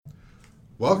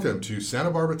Welcome to Santa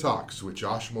Barbara Talks with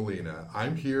Josh Molina.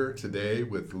 I'm here today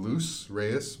with Luz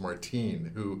Reyes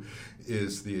Martin, who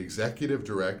is the Executive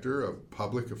Director of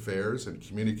Public Affairs and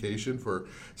Communication for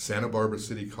Santa Barbara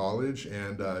City College.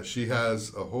 And she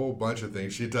has a whole bunch of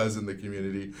things she does in the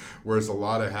community, wears a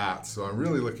lot of hats. So I'm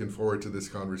really looking forward to this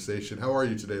conversation. How are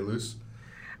you today, Luz?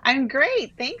 I'm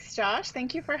great. Thanks, Josh.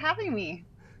 Thank you for having me.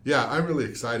 Yeah, I'm really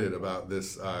excited about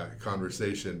this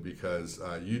conversation because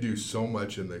you do so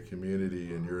much in the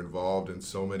community and you're involved in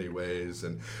so many ways.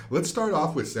 And let's start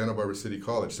off with Santa Barbara City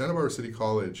College. Santa Barbara City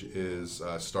College is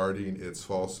starting its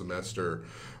fall semester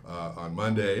on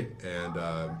Monday, and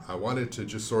I wanted to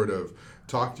just sort of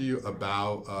talk to you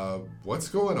about what's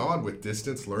going on with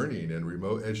distance learning and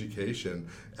remote education.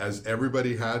 As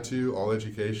everybody had to, all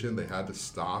education, they had to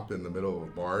stop in the middle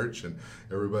of March, and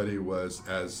everybody was,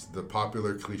 as the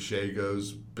popular cliche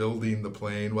goes, building the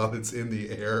plane while it's in the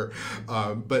air.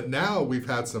 But now we've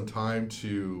had some time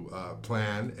to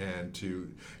plan and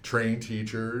to train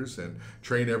teachers and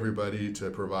train everybody to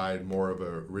provide more of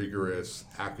a rigorous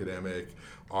academic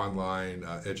online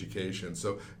education.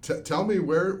 So tell me,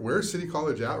 where's City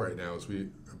College at right now as we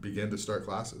begin to start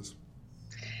classes?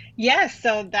 Yes,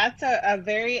 so that's a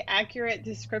very accurate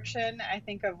description, I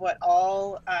think, of what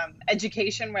all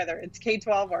education, whether it's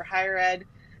K-12 or higher ed,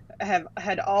 have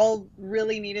had all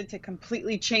really needed to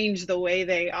completely change the way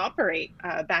they operate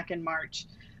back in March.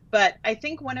 But I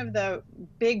think one of the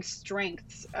big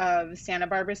strengths of Santa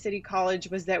Barbara City College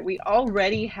was that we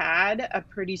already had a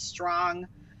pretty strong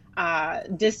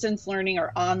distance learning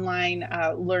or online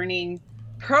learning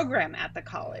program at the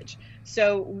college.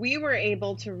 So we were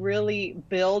able to really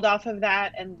build off of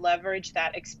that and leverage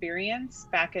that experience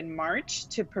back in March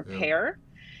to Yeah. prepare.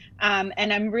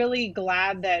 And I'm really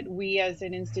glad that we as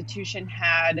an institution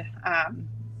had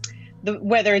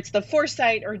whether it's the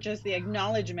foresight or just the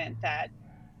acknowledgement that,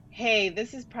 hey,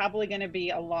 this is probably going to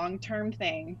be a long-term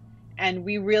thing. And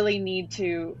we really need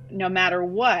to, no matter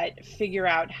what, figure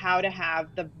out how to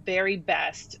have the very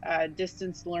best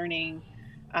distance learning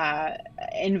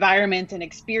environment and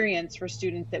experience for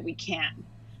students that we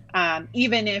can,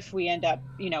 even if we end up,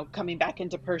 coming back in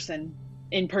person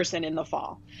in the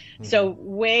fall. Mhm. So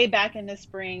way back in the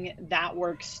spring, that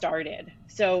work started.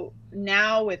 So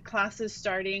now with classes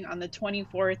starting on the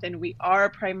 24th, and we are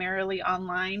primarily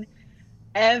online,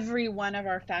 every one of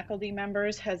our faculty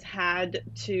members has had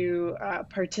to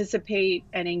participate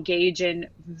and engage in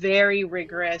very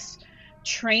rigorous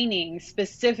training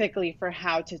specifically for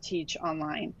how to teach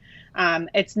online.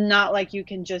 It's not like you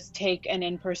can just take an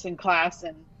in-person class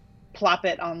and plop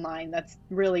it online. That's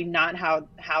really not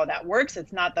how that works.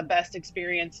 It's not the best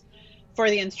experience for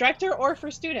the instructor or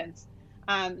for students.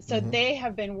 So Mhm. they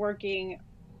have been working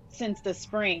since the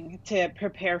spring to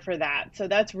prepare for that. So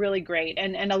that's really great.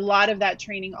 And a lot of that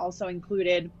training also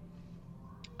included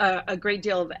a great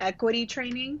deal of equity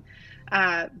training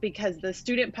because the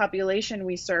student population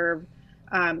we serve,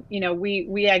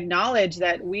 we acknowledge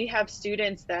that we have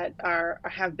students that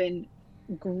have been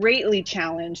greatly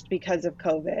challenged because of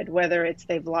COVID, whether it's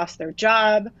they've lost their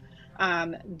job,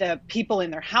 the people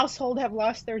in their household have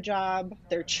lost their job,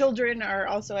 their children are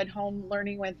also at home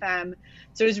learning with them.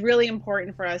 So it's really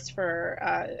important for us, for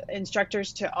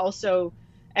instructors, to also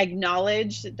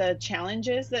acknowledge the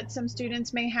challenges that some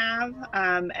students may have,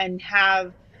 and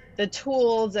have the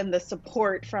tools and the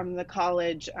support from the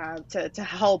college to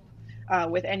help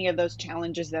with any of those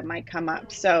challenges that might come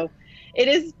up. So it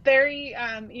is very,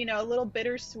 a little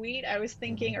bittersweet. I was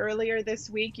thinking Mhm. earlier this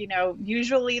week,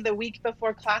 usually the week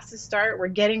before classes start, we're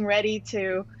getting ready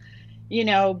to,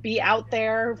 be out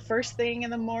there first thing in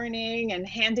the morning and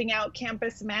handing out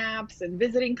campus maps and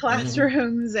visiting Mhm.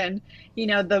 classrooms and,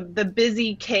 the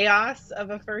busy chaos of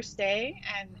a first day.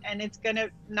 And it's going to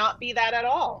not be that at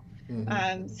all.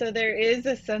 Mhm. So there is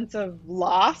a sense of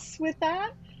loss with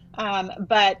that.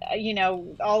 But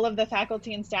all of the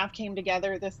faculty and staff came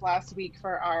together this last week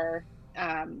for our,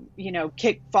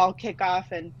 fall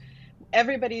kickoff, and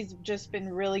everybody's just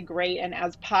been really great and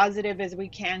as positive as we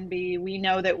can be. We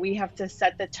know that we have to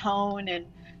set the tone and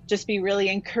just be really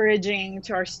encouraging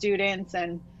to our students,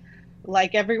 and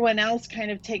like everyone else,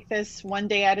 kind of take this one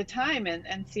day at a time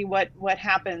and see what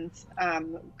happens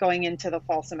going into the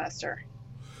fall semester.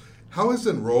 How is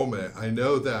enrollment? I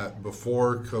know that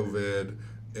before COVID,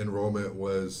 enrollment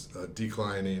was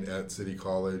declining at City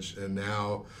College, and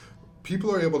now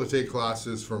people are able to take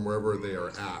classes from wherever they are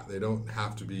at. They don't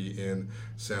have to be in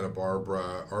Santa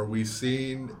Barbara. Are we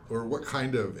seeing, or what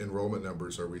kind of enrollment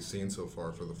numbers are we seeing so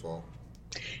far for the fall?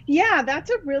 Yeah, that's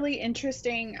a really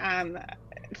interesting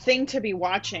thing to be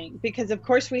watching, because of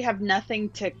course we have nothing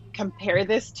to compare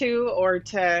this to or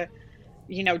to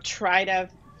try to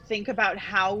think about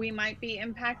how we might be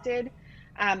impacted.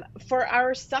 For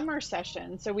our summer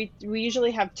session, so we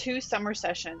usually have 2 summer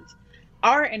sessions.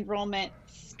 Our enrollment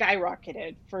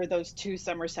skyrocketed for those 2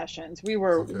 summer sessions. We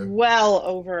were Okay. well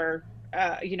over,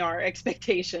 our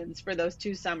expectations for those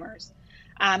 2 summers.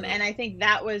 Yeah. And I think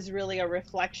that was really a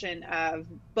reflection of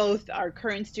both our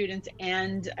current students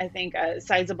and I think a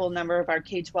sizable number of our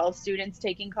K-12 students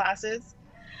taking classes.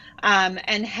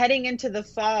 And heading into the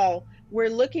fall, we're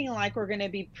looking like we're going to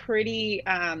be pretty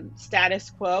status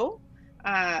quo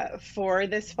for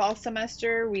this fall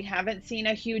semester. We haven't seen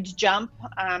a huge jump,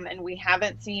 and we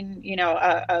haven't seen,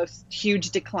 a huge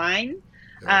decline.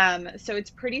 Yeah. So it's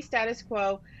pretty status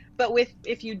quo. But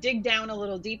if you dig down a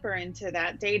little deeper into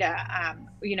that data,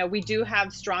 we do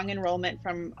have strong enrollment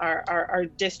from our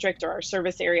district or our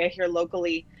service area here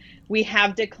locally. We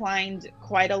have declined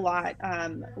quite a lot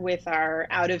with our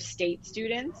out-of-state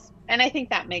students. And I think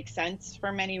that makes sense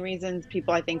for many reasons.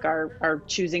 People, I think, are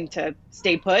choosing to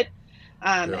stay put,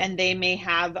 Yeah. and they may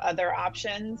have other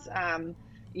options,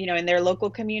 in their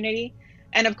local community.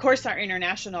 And of course, our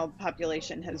international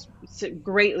population has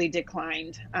greatly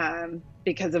declined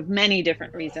because of many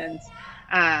different reasons.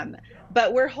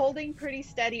 But we're holding pretty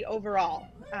steady overall.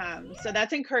 So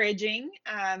that's encouraging.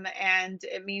 And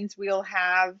it means we'll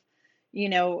have,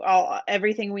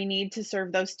 everything we need to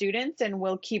serve those students. And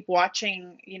we'll keep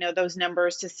watching, those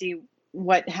numbers to see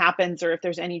what happens or if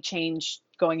there's any change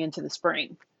going into the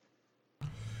spring.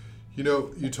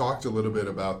 You talked a little bit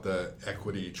about the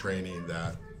equity training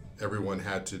that everyone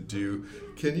had to do.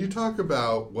 Can you talk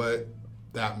about what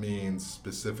that means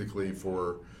specifically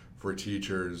for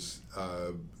teachers?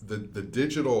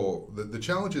 The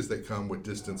challenges that come with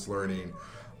distance learning,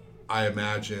 I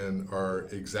imagine, are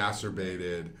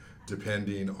exacerbated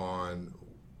depending on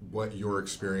what your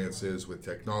experience is with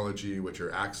technology, what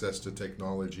your access to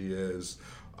technology is,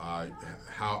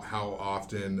 how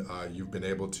often you've been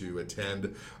able to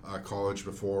attend college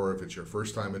before, if it's your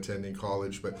first time attending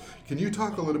college. But can you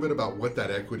talk a little bit about what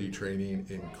that equity training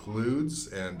includes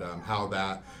and how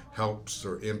that helps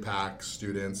or impacts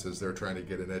students as they're trying to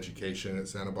get an education at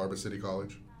Santa Barbara City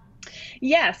College?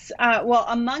 Yes. Well,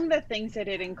 among the things that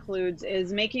it includes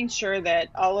is making sure that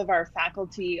all of our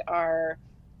faculty are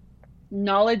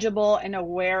knowledgeable and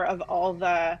aware of all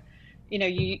the,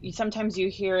 sometimes you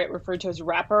hear it referred to as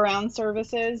wraparound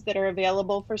services that are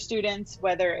available for students,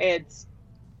 whether it's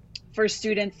for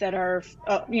students that are,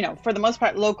 for the most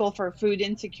part, local for food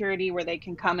insecurity, where they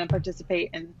can come and participate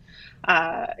in,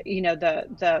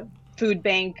 the food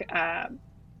bank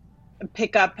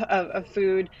pickup of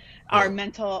food, Yeah.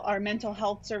 our mental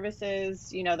health services,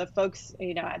 the folks,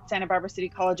 at Santa Barbara City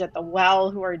College at the Well,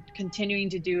 who are continuing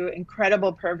to do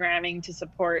incredible programming to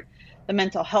support the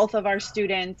mental health of our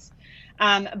students.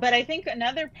 But I think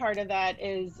another part of that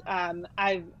is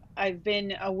I've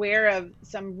been aware of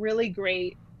some really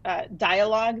great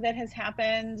dialogue that has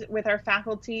happened with our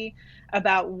faculty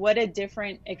about what a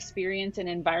different experience and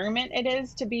environment it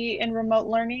is to be in remote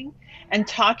learning, and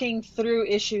talking through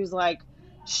issues like,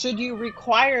 should you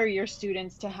require your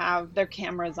students to have their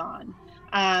cameras on?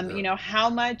 Yeah. How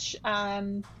much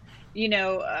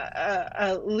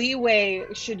leeway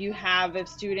should you have if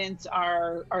students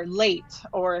are late,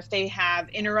 or if they have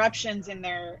interruptions in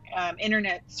their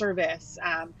internet service,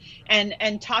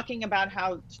 and talking about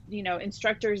how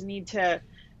instructors need to,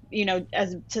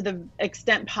 as to the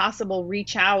extent possible,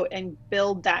 reach out and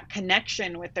build that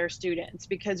connection with their students,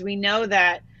 because we know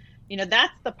that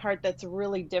that's the part that's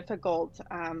really difficult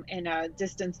in a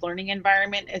distance learning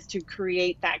environment, is to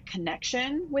create that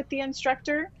connection with the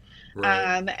instructor.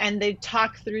 Right. And they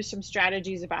talk through some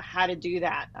strategies about how to do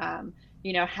that.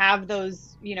 Have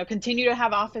those, continue to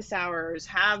have office hours,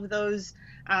 have those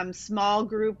small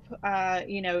group,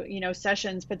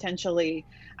 sessions potentially,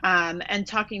 and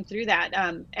talking through that.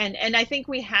 And I think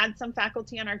we had some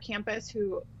faculty on our campus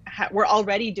who were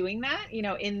already doing that,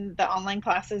 in the online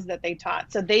classes that they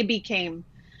taught. So they became,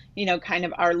 kind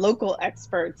of our local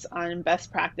experts on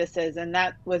best practices, and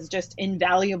that was just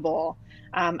invaluable.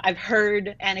 I've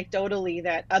heard anecdotally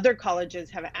that other colleges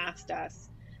have asked us,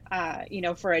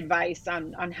 for advice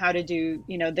on how to do,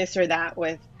 this or that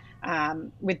with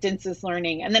distance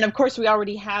learning. And then, of course, we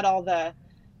already had all the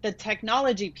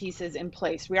technology pieces in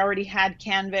place. We already had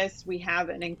Canvas. We have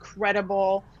an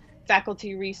incredible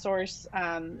faculty resource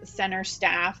center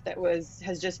staff that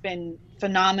has just been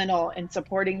phenomenal in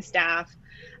supporting staff.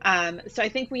 So I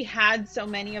think we had so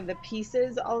many of the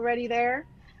pieces already there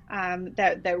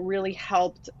that really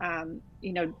helped,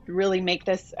 really make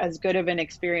this as good of an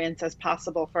experience as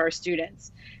possible for our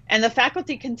students. And the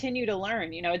faculty continue to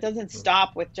learn. It doesn't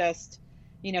stop with just,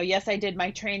 yes, I did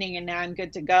my training and now I'm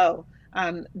good to go.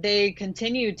 They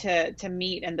continue to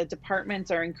meet, and the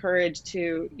departments are encouraged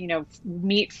to,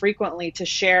 meet frequently to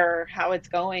share how it's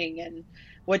going and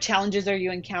what challenges are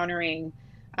you encountering.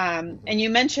 Mhm. And you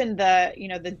mentioned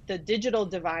the digital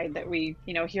divide that we,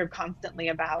 hear constantly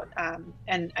about.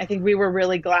 And I think we were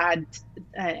really glad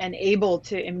and able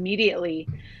to immediately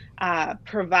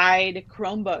provide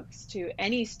Chromebooks to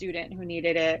any student who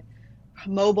needed it,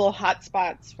 mobile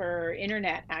hotspots for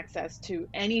internet access to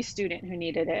any student who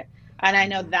needed it. And I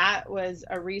know Mhm. that was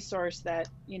a resource that,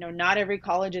 not every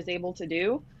college is able to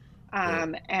do.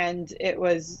 Right. And it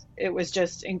was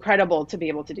just incredible to be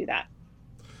able to do that.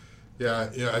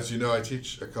 Yeah, as you know, I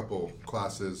teach a couple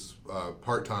classes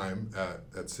part time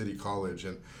at City College,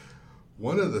 and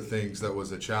one of the things that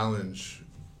was a challenge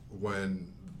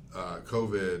when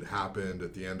COVID happened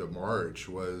at the end of March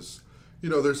was,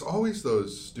 there's always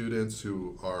those students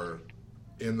who are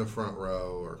in the front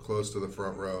row or close to the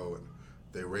front row, and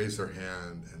they raise their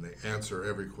hand and they answer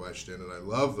every question. And I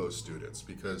love those students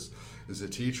because as a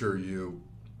teacher, you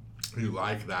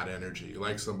like that energy. You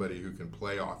like somebody who can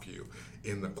play off you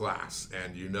in the class,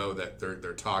 and you know that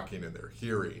they're talking and they're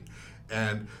hearing.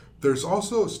 And there's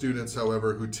also students,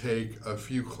 however, who take a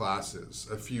few classes,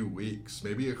 a few weeks,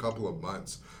 maybe a couple of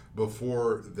months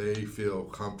before they feel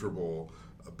comfortable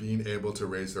being able to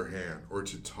raise their hand or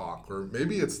to talk, or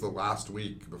maybe it's the last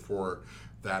week before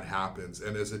that happens.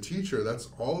 And as a teacher, that's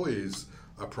always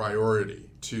a priority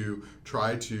to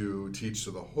try to teach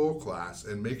to the whole class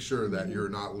and make sure that Mhm. you're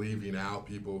not leaving out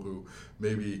people who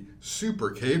may be super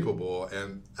capable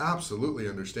and absolutely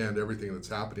understand everything that's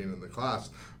happening in the class,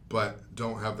 but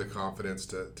don't have the confidence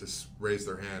to raise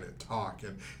their hand and talk.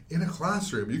 And in a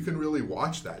classroom, you can really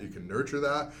watch that. You can nurture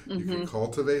that. You can Mhm.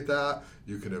 cultivate that.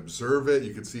 You can observe it.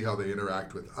 You can see how they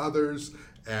interact with others.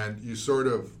 And you sort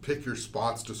of pick your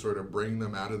spots to sort of bring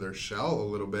them out of their shell a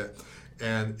little bit.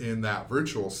 And in that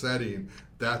virtual setting,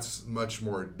 that's much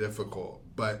more difficult.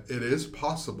 But it is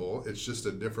possible. It's just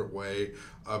a different way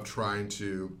of trying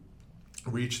to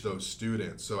reach those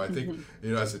students. So I think,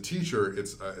 Mhm. as a teacher,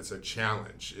 it's a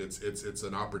challenge. It's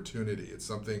an opportunity. It's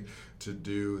something to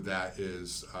do that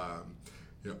is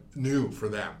new for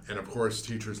them. And of course,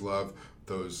 teachers love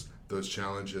those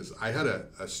challenges. I had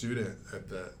a student at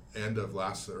the end of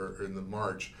last or in the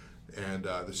March, and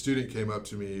the student came up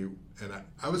to me, and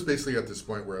I was basically at this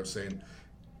point where I was saying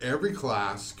every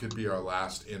class could be our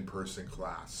last in-person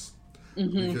class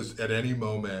Mhm. because at any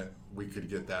moment we could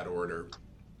get that order.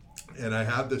 And I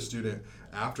had this student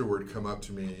afterward come up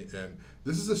to me, and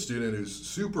this is a student who's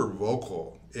super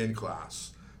vocal in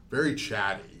class, very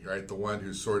chatty, right? The one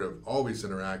who's sort of always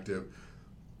interactive,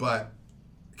 but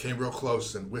came real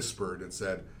close and whispered and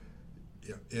said,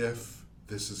 if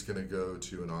this is going to go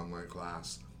to an online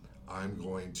class, I'm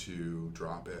going to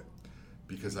drop it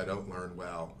because I don't learn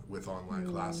well with online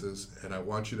Mm. classes. And I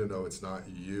want you to know it's not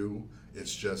you.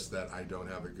 It's just that I don't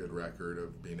have a good record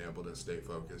of being able to stay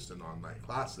focused in online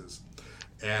classes.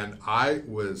 And I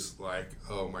was like,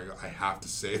 oh my God, I have to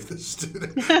save this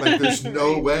student. Like, there's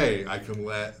no Right. way I can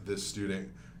let this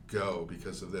student go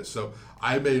because of this. So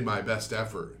I made my best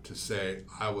effort to say,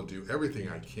 I will do everything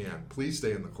I can. Please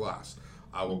stay in the class.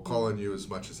 I will call Mhm. on you as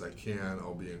much as I can.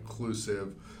 I'll be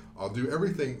inclusive. I'll do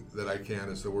everything that I can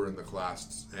as though we're in the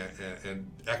class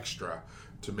and extra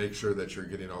to make sure that you're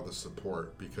getting all the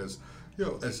support because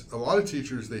as a lot of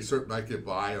teachers they sort of might get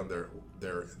by on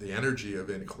the energy of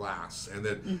in class, and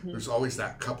then Mhm. there's always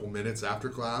that couple minutes after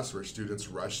class where students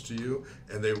rush to you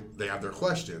and they have their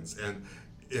questions, and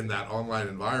in that online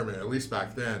environment, at least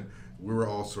back then, we were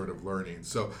all sort of learning.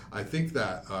 So I think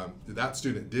that that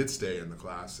student did stay in the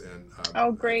class, and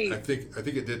Oh, I great. think I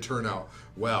think it did turn out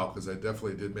well because I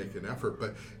definitely did make an effort.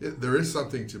 But there is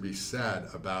something to be said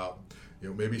about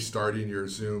maybe starting your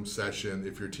Zoom session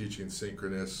if you're teaching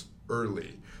synchronous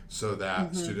early so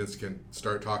that Mhm. students can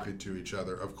start talking to each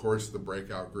other. Of course, the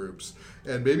breakout groups,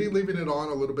 and maybe leaving it on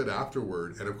a little bit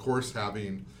afterward, and of course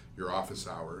having your office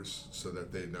hours so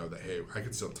that they know that hey, I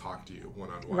can still talk to you one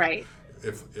on one Right.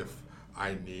 if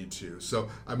I need to. So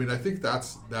I mean, I think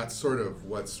that's sort of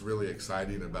what's really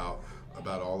exciting about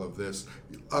all of this.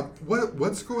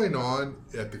 What's going on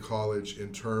at the college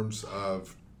in terms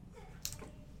of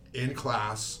in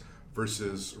class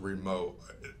versus remote?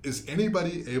 Is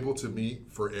anybody able to meet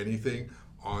for anything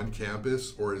on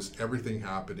campus, or is everything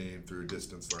happening through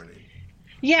distance learning?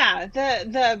 Yeah,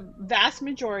 the vast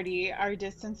majority are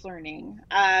distance learning.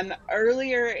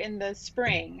 Earlier in the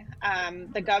spring,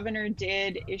 the governor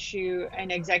did issue an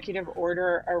executive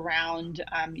order around,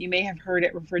 you may have heard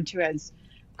it referred to as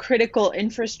critical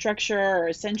infrastructure or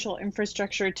essential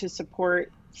infrastructure to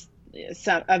support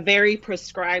a very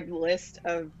prescribed list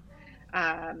of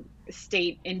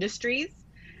state industries.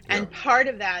 Yeah. And part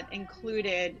of that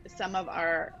included some of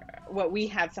our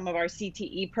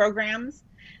CTE programs,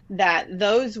 that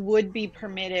those would be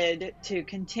permitted to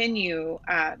continue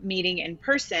meeting in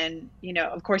person,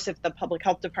 of course, if the public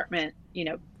health department,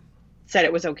 said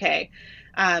it was okay.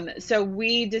 So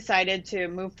we decided to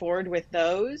move forward with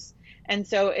those. And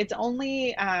so it's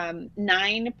only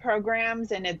 9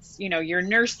 programs, and it's, your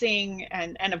nursing,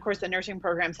 and of course the nursing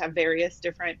programs have various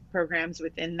different programs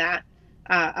within that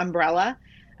umbrella.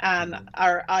 Mm-hmm.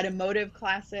 Our automotive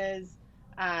classes.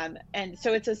 And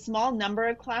so it's a small number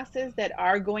of classes that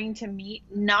are going to meet,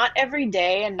 not every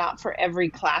day and not for every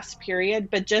class period,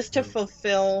 but just to Mm-hmm.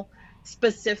 fulfill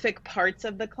specific parts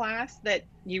of the class that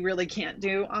you really can't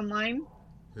do online.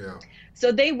 Yeah.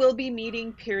 So they will be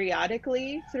meeting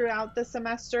periodically throughout the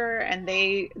semester, and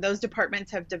those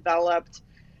departments have developed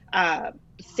uh,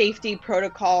 safety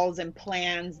protocols and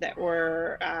plans that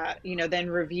were, then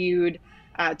reviewed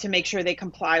to make sure they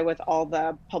comply with all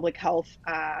the public health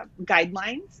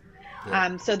guidelines.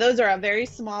 Yeah. So those are a very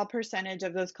small percentage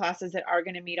of those classes that are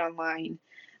going to meet online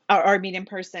or meet in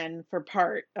person for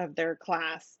part of their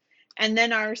class. And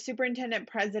then our superintendent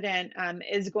president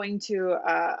is going to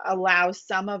allow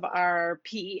some of our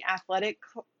PE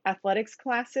athletics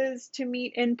classes to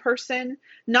meet in person,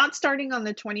 not starting on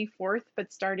the 24th,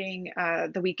 but starting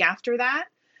the week after that,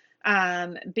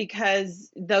 because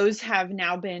those have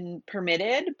now been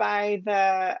permitted by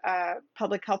the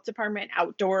public health department.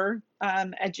 Outdoor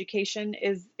education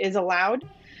is allowed.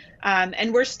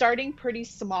 And we're starting pretty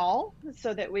small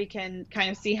so that we can kind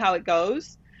of see how it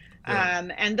goes. Yeah.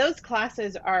 And those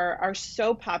classes are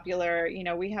so popular.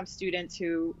 We have students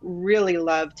who really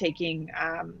love taking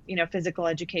physical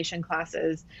education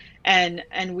classes, and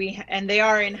they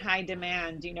are in high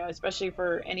demand. Especially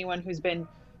for anyone who's been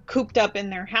cooped up in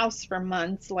their house for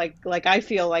months, like I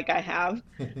feel like I have.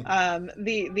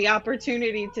 The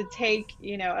opportunity to take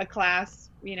a class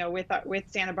with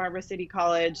Santa Barbara City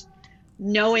College,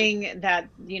 knowing that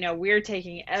we're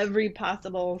taking every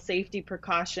possible safety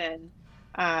precaution,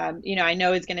 I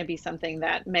know is going to be something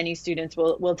that many students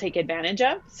will take advantage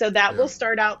of. So that Yeah. will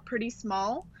start out pretty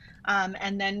small,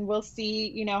 and then we'll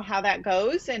see how that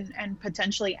goes, and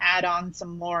potentially add on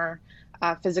some more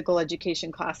physical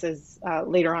education classes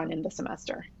later on in the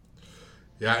semester.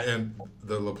 Yeah, and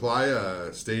the La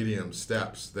Playa Stadium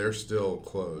steps, they're still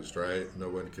closed, right? No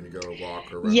one can go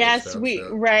walk or run those Yes, steps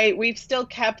yet. we've still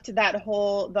kept that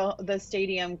whole the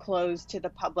stadium closed to the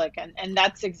public, and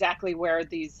that's exactly where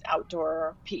these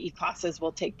outdoor PE classes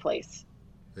will take place.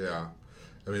 Yeah.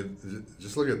 I mean,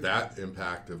 just look at that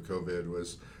impact of COVID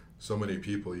was so many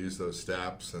people use those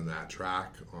steps and that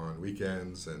track on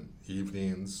weekends and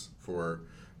evenings for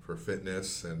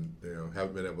fitness, and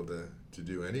haven't been able to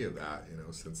do any of that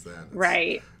since then. It's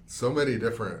Right. so many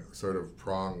different sort of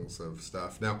prongs of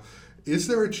stuff. Now, is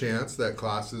there a chance that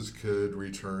classes could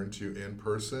return to in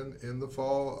person in the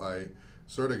fall? I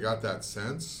sort of got that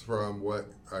sense from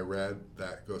what I read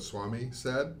that Goswami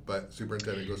said, but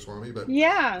Superintendent Goswami, but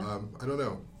Yeah. I don't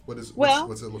know. Well,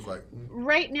 What's it look like?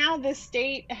 right now the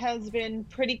state has been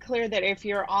pretty clear that if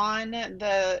you're on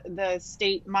the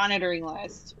state monitoring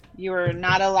list, you're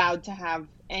not allowed to have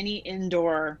any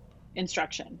indoor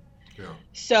instruction. Yeah.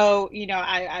 So,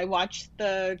 I watched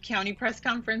the county press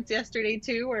conference yesterday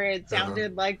too, where it Uh-huh.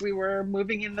 sounded like we were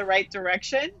moving in the right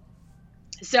direction.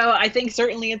 So I think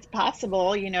certainly it's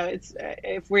possible. It's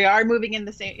if we are moving in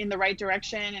the right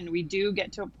direction, and we do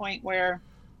get to a point where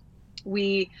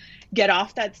we get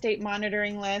off that state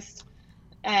monitoring list,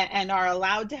 and are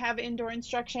allowed to have indoor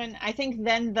instruction, I think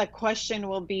then the question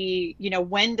will be,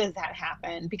 when does that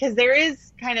happen? Because there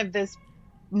is kind of this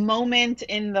moment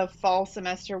in the fall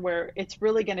semester where it's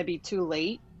really going to be too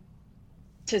late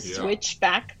to Yeah. switch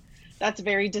back. That's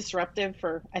very disruptive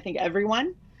for, I think,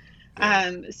 everyone.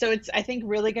 Yeah. So it's, I think,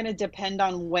 really going to depend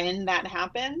on when that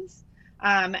happens.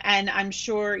 And I'm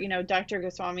sure, Dr.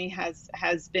 Goswami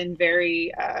has been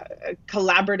very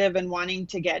collaborative in wanting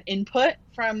to get input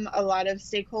from a lot of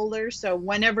stakeholders. So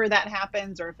whenever that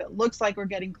happens, or if it looks like we're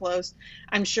getting close,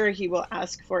 I'm sure he will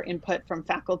ask for input from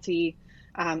faculty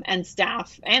and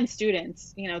staff and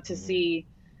students, to Mhm. see,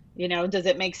 does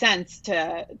it make sense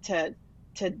to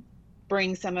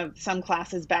bring some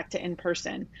classes back to in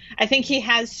person. I think he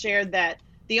has shared that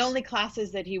the only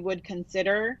classes that he would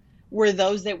consider were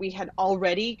those that we had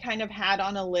already kind of had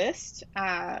on a list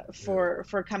Yeah.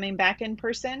 for coming back in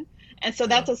person, and so Yeah.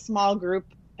 that's a small group,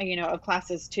 of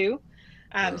classes too.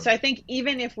 Yeah. So I think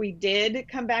even if we did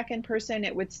come back in person,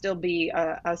 it would still be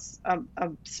a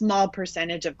small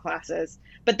percentage of classes.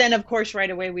 But then, of course, right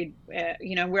away we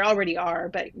already are,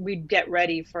 but we'd get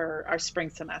ready for our spring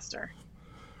semester.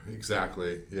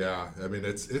 Exactly. Yeah. I mean,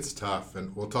 it's tough,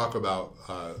 and we'll talk about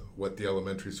what the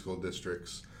elementary school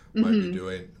districts Hmm.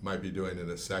 might be doing in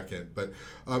a second. But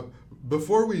uh,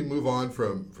 before we move on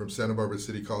from Santa Barbara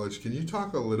City College, can you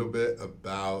talk a little bit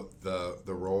about the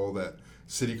role that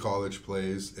City College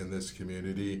plays in this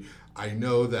community? I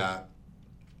know that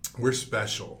we're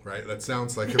special, right? That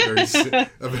sounds like a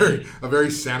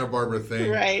very Santa Barbara thing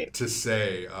Right. to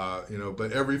say,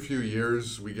 But every few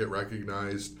years we get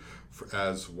recognized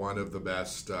as one of the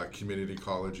best community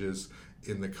colleges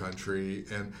in the country.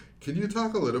 And can you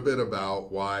talk a little bit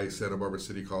about why Santa Barbara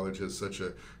City College has such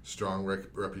a strong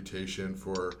reputation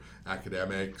for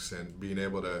academics and being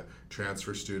able to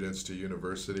transfer students to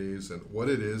universities, and what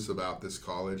it is about this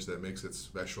college that makes it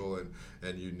special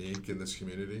and unique in this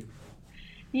community?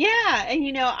 Yeah, and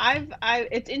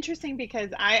it's interesting because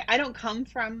I don't come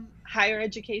from higher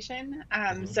education.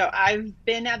 Hmm. So I've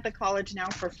been at the college now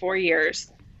for 4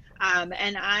 years.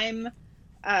 And I'm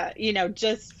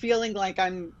just feeling like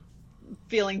I'm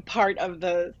feeling part of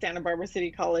the Santa Barbara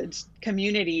City College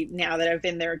community now that I've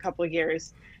been there a couple of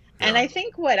years. And Yeah. I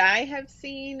think what I have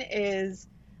seen is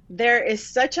there is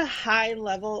such a high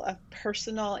level of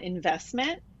personal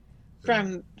investment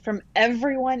Yeah. from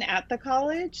everyone at the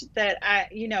college that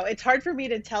it's hard for me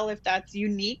to tell if that's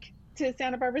unique to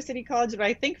Santa Barbara City College, but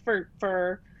I think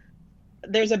for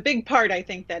there's a big part I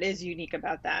think that is unique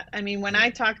about that. I mean, when Yeah. I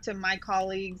talk to my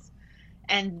colleagues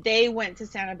and they went to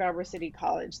Santa Barbara City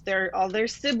College, all their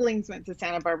siblings went to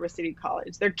Santa Barbara City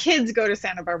College. Their kids go to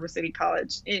Santa Barbara City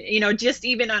College. Just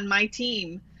even on my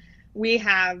team, we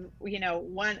have,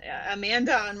 one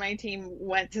Amanda on my team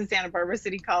went to Santa Barbara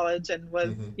City College and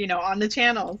was, Hmm. on the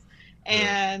channels.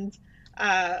 Yeah. And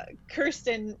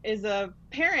Kirsten is a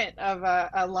parent of a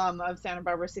alum of Santa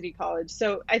Barbara City College.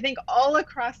 So I think all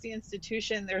across the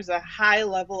institution, there's a high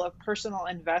level of personal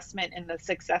investment in the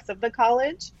success of the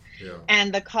college, Yeah.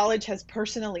 and the college has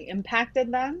personally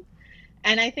impacted them.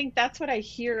 And I think that's what I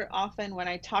hear often when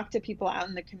I talk to people out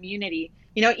in the community.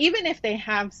 Even if they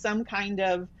have some kind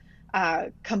of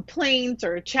complaint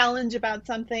or challenge about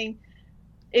something,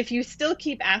 if you still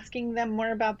keep asking them more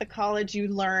about the college, you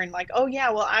learn like, oh yeah,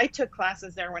 well I took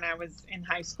classes there when I was in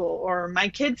high school, or my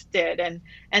kids did,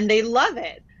 and they love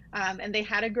it, and they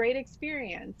had a great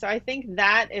experience. So I think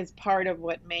that is part of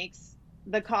what makes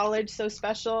the college so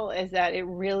special, is that it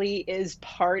really is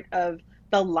part of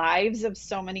the lives of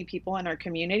so many people in our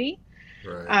community.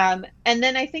 Right. And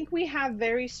then I think we have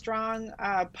very strong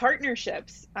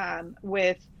partnerships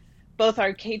with both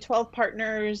our K-12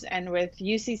 partners and with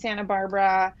UC Santa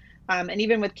Barbara, and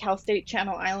even with Cal State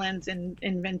Channel Islands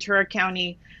in Ventura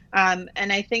County. And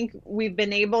I think we've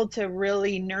been able to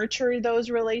really nurture those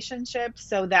relationships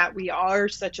so that we are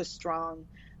such a strong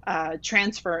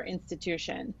transfer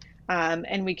institution.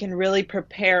 And we can really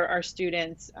prepare our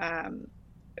students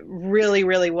really,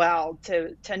 really well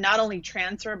to not only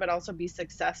transfer but also be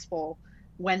successful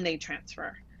when they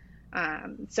transfer.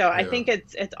 So I Yeah. think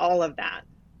it's all of that.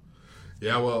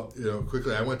 Yeah, well,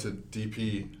 quickly, I went to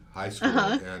DP High School,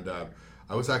 Uh-huh. and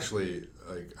I was actually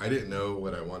like, I didn't know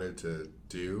what I wanted to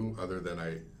do other than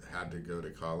I had to go to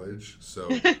college. So,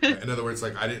 in other words,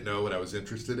 like I didn't know what I was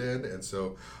interested in, and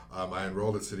so I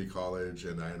enrolled at City College,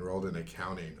 and I enrolled in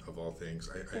accounting of all things.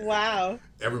 Wow.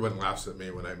 Everyone laughs at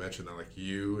me when I mention that, like,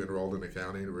 you enrolled in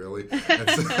accounting, really?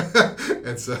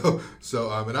 And so,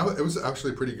 it was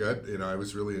actually pretty good. I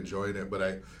was really enjoying it,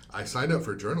 but I signed up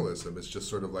for journalism. It's just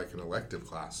sort of like an elective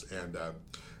class, and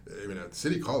at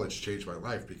City College changed my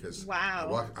life because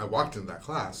Wow. I walked in that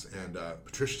class, and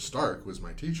Patricia Stark was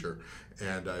my teacher,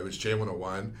 and it was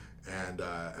J101. And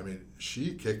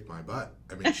she kicked my butt.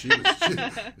 I mean, she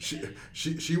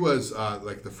was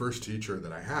like the first teacher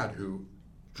that I had who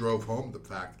drove home the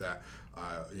fact that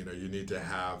you need to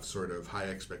have sort of high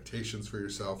expectations for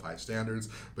yourself, high standards,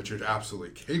 but you're absolutely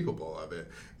capable of it.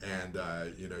 And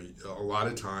a lot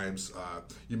of times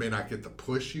you may not get the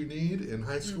push you need in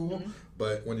high school, Hmm.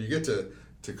 but when you get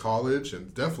to college,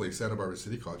 and definitely Santa Barbara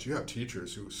City College, you have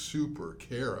teachers who super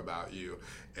care about you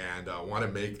and want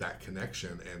to make that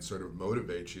connection and sort of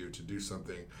motivate you to do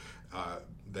something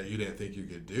that you didn't think you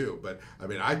could do. But I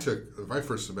mean, I took my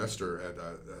first semester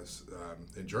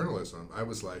in journalism. I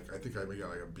was like, I think I got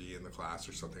like a B in the class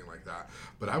or something like that.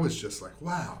 But I was just like,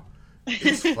 wow,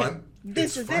 it's fun.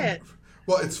 This It's is fun. it.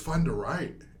 Well, it's fun to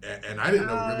write, and I didn't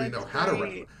Oh, really that's know how to write.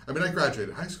 great. I mean, I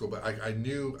graduated high school, but I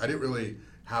knew I didn't really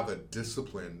have a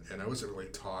discipline, and I wasn't really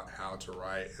taught how to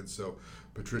write. And so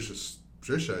Patricia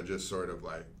Patricia just sort of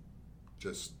like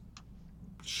just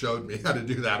showed me how to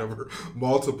do that over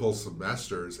multiple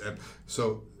semesters. And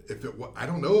so I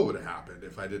don't know what would have happened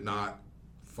if I did not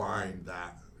find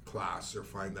that class or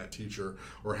find that teacher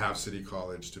or have City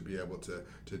College to be able to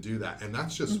do that. And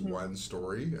that's just one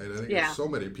story. And I think there's so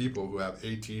many people who have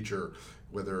a teacher,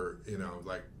 whether,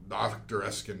 like Dr.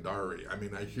 Eskandari. I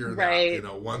mean, I hear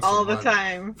that, once all a the month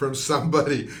time from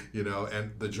somebody,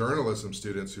 and the journalism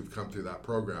students who've come through that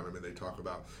program. I mean, they talk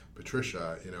about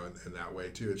Patricia, in that way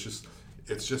too.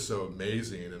 It's just so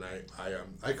amazing. And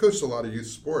I coached a lot of youth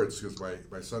sports because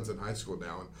my son's in high school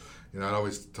now, and I'd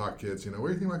always talk kids, where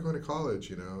do you think about going to college,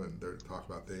 and they're talk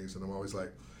about things, and I'm always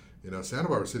like, Santa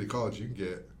Barbara City College, you can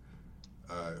get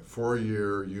a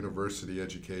 4-year university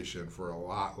education for a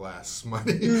lot less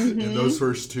money in those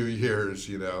first 2 years,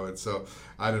 and so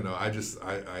I don't know.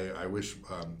 I wish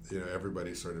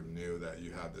everybody sort of knew that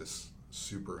you had this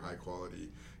super high quality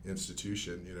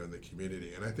institution, in the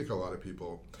community, and I think a lot of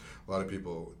people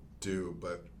do,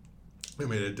 but I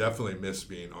mean, it definitely missed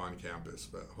being on campus,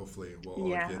 but hopefully we'll all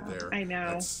get there. I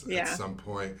know. At some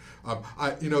point.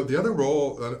 The other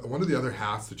role, one of the other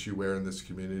hats that you wear in this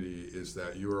community is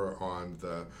that you are on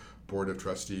the Board of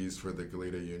Trustees for the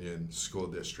Goleta Union School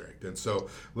District. And so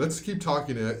let's keep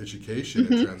talking education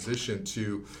and transition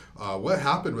to what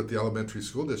happened with the elementary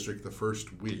school district the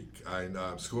first week.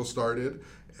 School started.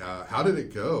 How did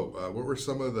it go? What were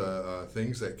some of the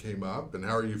things that came up, and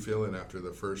how are you feeling after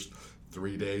the first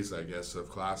 3 days, I guess, of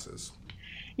classes?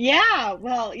 Yeah,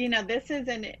 well, this is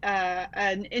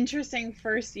an interesting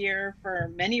first year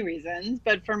for many reasons,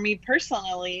 but for me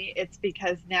personally, it's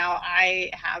because now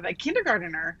I have a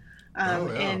kindergartner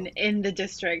in the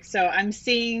district. So I'm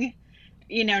seeing,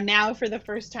 now for the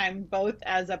first time, both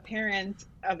as a parent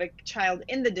of a child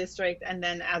in the district and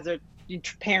then as a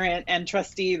parent and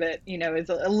trustee that, is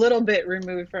a little bit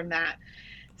removed from that.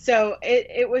 So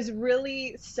it was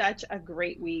really such a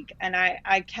great week, and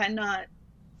I cannot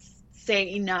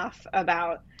say enough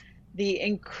about the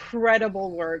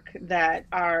incredible work that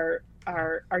our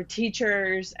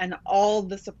teachers and all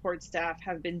the support staff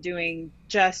have been doing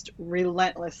just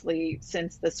relentlessly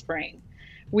since the spring.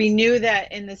 We knew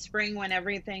that in the spring when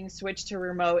everything switched to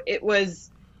remote, it was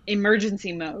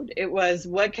emergency mode. It was,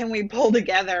 what can we pull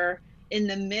together in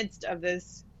the midst of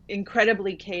this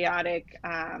incredibly chaotic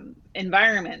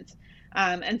environment?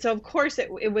 And so, of course,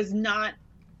 it was not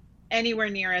anywhere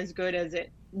near as good as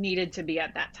it needed to be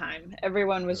at that time.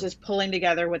 Everyone was just pulling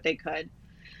together what they could.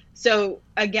 So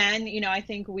again, I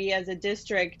think we as a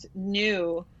district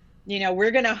knew,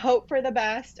 we're going to hope for the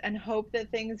best and hope that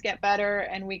things get better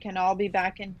and we can all be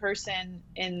back in person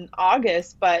in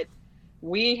August, but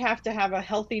we have to have a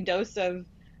healthy dose of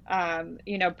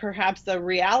perhaps the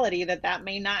reality that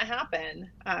may not happen.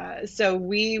 So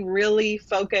we really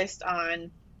focused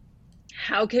on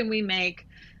how can we make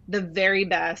the very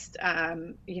best,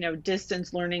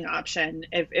 distance learning option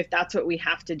if that's what we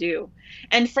have to do.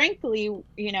 And frankly,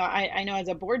 I know as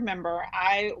a board member,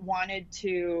 I wanted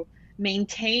to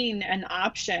maintain an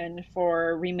option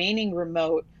for remaining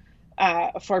remote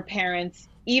for parents,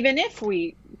 even if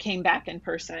we came back in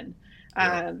person.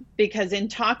 Because in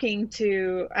talking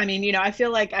to, I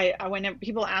feel like when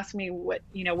people ask me what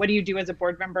do you do as a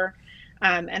board member?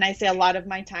 And I say a lot of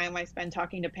my time I spend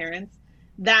talking to parents.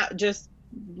 That just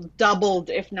doubled,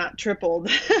 if not tripled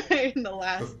in the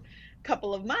last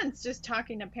couple of months, just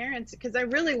talking to parents, because I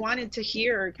really wanted to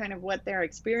hear kind of what their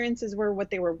experiences were, what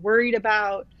they were worried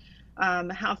about,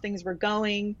 how things were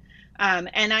going.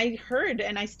 And I heard,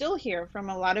 and I still hear from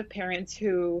a lot of parents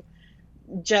who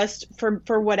just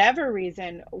for whatever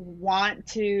reason want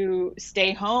to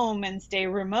stay home and stay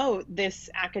remote this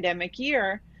academic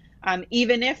year,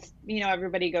 even if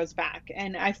everybody goes back.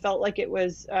 And I felt like it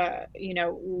was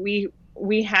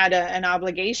we had an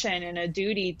obligation and a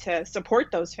duty to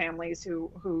support those families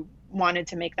who wanted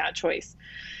to make that choice.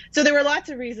 So there were lots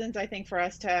of reasons, I think, for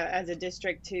us to, as a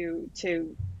district,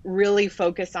 to really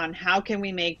focus on how can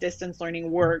we make distance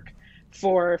learning work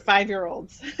for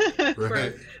 5-year-olds,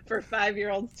 Right. for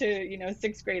 5-year-olds to,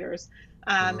 6th graders.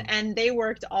 And they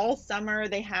worked all summer.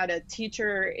 They had a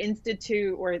teacher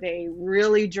institute where they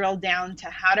really drilled down to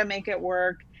how to make it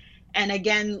work. And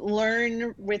again,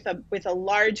 learn with a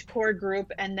large core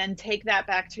group, and then take that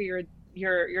back to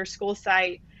your school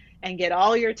site and get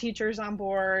all your teachers on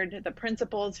board. The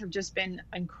principals have just been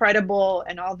incredible,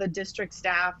 and all the district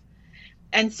staff.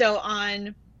 And so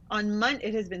on Monday,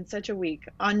 it has been such a week.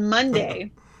 On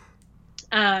Monday,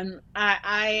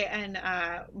 I and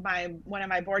one of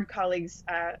my board colleagues,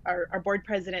 our board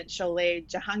president, Sholay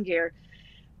Jahangir,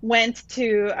 went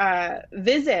to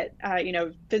visit,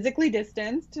 physically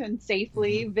distanced and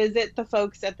safely Hmm. visit the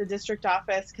folks at the district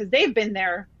office because they've been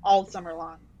there all summer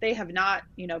long. They have not,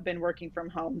 been working from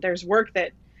home. There's work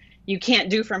that you can't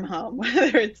do from home,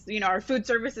 whether it's, our food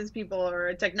services people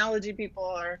or technology people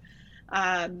or,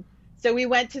 um, so we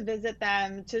went to visit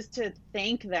them just to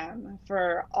thank them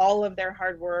for all of their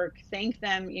hard work. Thank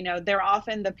them, they're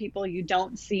often the people you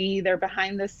don't see, they're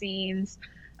behind the scenes,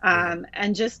 Yeah.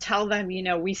 and just tell them,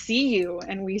 we see you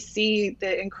and we see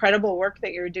the incredible work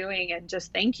that you're doing, and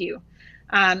just thank you.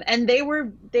 And they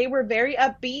were very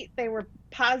upbeat. They were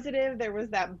positive. There was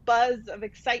that buzz of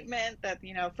excitement that,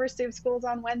 first day of school's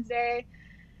on Wednesday.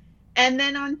 And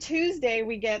then on Tuesday,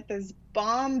 we get this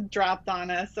bomb dropped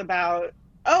on us about,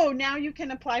 oh, now you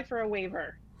can apply for a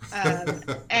waiver.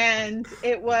 And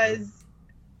it was,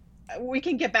 we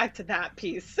can get back to that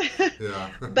piece. Yeah.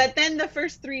 But then the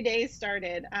first 3 days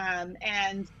started,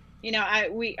 and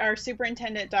our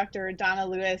superintendent, Dr. Donna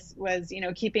Lewis, was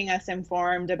keeping us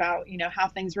informed about how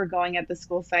things were going at the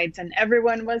school sites, and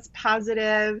everyone was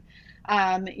positive.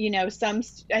 Some,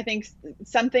 I think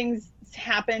some things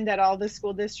happened at all the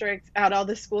school districts, at all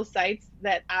the school sites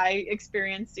that I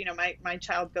experienced. My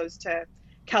child goes to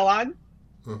Kellogg,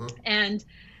 Uh-huh. and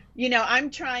I'm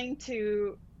trying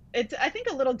to, it's, I think,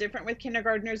 a little different with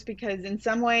kindergartners because in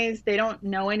some ways they don't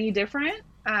know any different.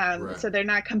 Right. So they're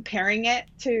not comparing it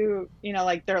to,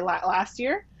 like their last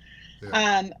year.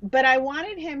 Yeah. But I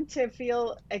wanted him to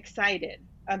feel excited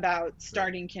about Yeah.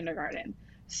 starting kindergarten.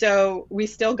 So we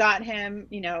still got him,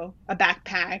 a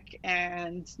backpack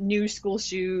and new school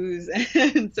shoes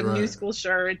and some new Right. school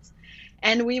shirts.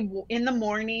 And in the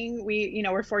morning,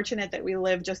 we're fortunate that we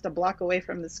live just a block away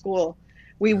from the school.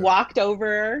 We Yeah. walked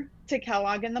over to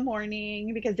Kellogg in the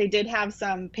morning because they did have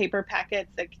some paper packets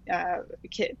that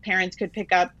parents could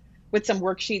pick up with some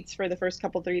worksheets for the first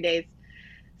couple 3 days.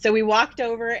 So we walked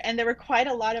over, and there were quite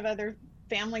a lot of other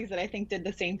families that I think did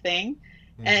the same thing.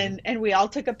 Hmm. And we all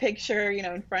took a picture,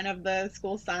 in front of the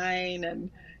school sign, and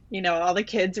all the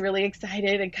kids really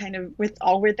excited and kind of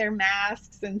with their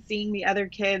masks and seeing the other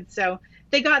kids. So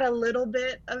they got a little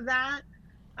bit of that.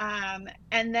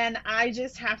 And then I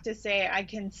just have to say, I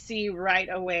can see right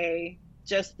away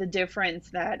just the difference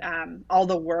that all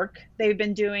the work they've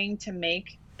been doing to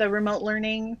make the remote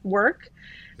learning work.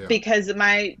 Yeah. Because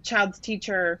my child's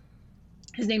teacher,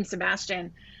 his name's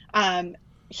Sebastian,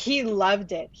 he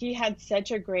loved it. He had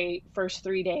such a great first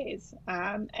 3 days.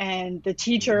 And the Hmm.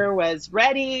 teacher was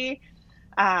ready.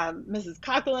 Mrs.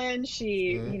 Coughlin,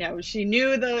 Hmm. she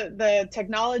knew the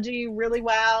technology really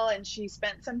well, and she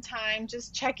spent some time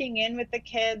just checking in with the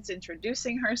kids,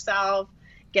 introducing herself,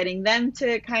 getting them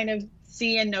to kind of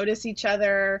see and notice each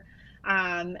other,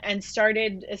 and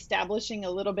started establishing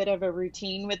a little bit of a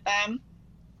routine with them.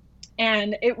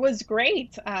 And it was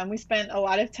great. We spent a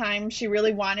lot of time. She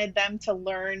really wanted them to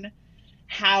learn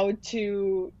how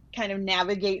to kind of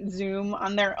navigate Zoom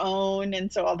on their own.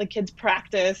 And so all the kids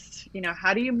practiced,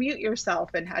 how do you mute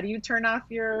yourself and how do you turn off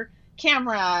your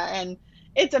camera? And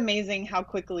it's amazing how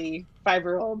quickly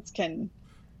 5-year-olds can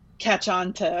catch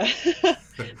on to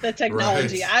the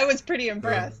technology. Right. I was pretty Uh,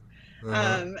 impressed.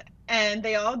 uh-huh. Um, and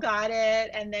they all got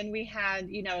it. And then we had,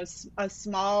 a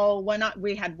small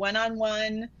we had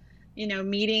one-on-one,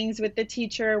 meetings with the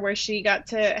teacher where she got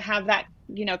to have that,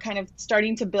 kind of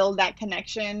starting to build that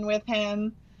connection with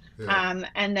him. Yeah.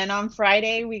 And then on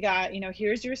Friday, we got,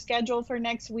 here's your schedule for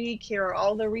next week. Here are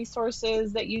all the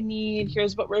resources that you need.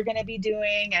 Here's what we're going to be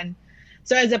doing. And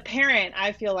so as a parent,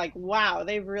 I feel like, wow,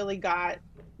 they've really got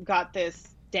this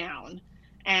down,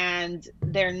 and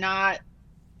they're not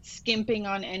skimping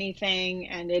on anything.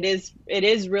 And it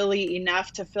is really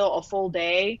enough to fill a full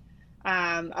day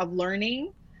of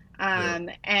learning. Yeah.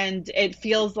 And it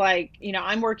feels like,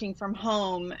 I'm working from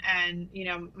home, and,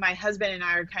 my husband and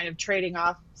I are kind of trading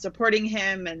off supporting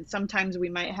him. And sometimes we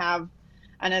might have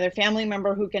another family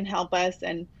member who can help us.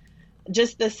 And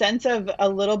just the sense of a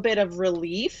little bit of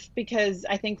relief, because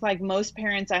I think, like most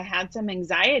parents, I had some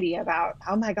anxiety about,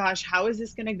 oh my gosh, how is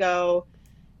this going to go?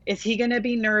 Is he going to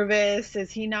be nervous?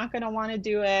 Is he not going to want to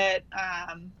do it?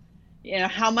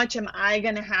 How much am I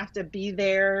going to have to be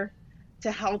there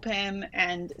to help him?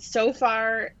 And so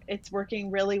far, it's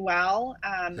working really well.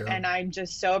 Yeah. And I'm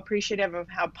just so appreciative of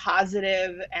how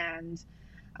positive and,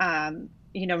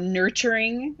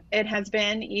 nurturing it has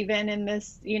been, even in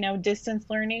this, distance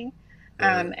learning.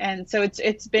 Right. And so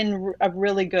it's been a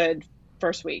really good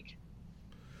first week.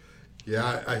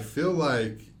 Yeah, I feel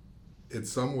like in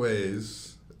some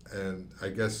ways, and I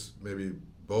guess maybe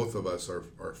both of us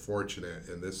are fortunate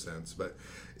in this sense, but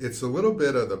it's a little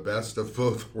bit of the best of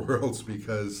both worlds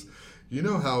because You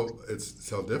know how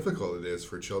difficult it is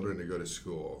for children to go to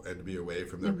school and to be away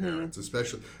from their Mm-hmm. parents.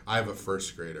 Especially, I have a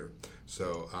first grader,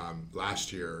 so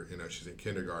last year, she's in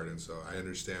kindergarten, so I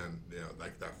understand,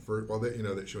 like that first. Well,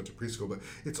 that she went to preschool, but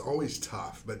it's always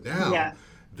tough. But now Yeah.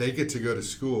 they get to go to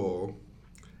school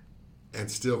and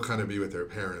still kind of be with their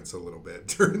parents a little bit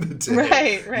during the day,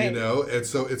 Right, right. and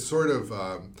so it's sort of.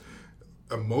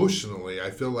 Emotionally, I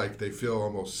feel like they feel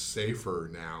almost safer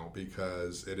now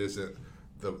because it isn't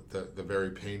the very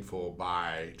painful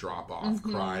drop off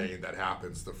Mm-hmm. crying that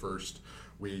happens the first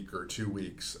week or 2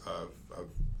 weeks of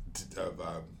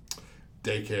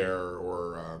daycare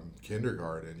or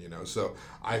kindergarten. So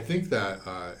I think that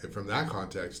from that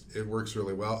context, it works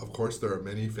really well. Of course, there are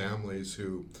many families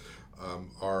who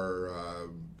are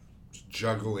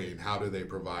juggling how do they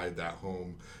provide that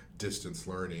home distance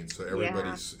learning. So Yeah.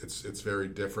 everybody's it's very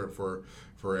different for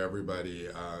everybody,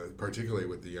 particularly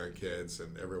with the young kids,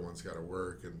 and everyone's got to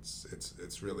work, and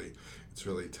it's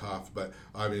really tough. But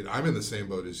I mean, I'm in the same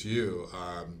boat as you.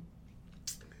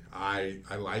 I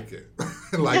like it.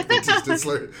 I like the distance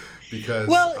learning because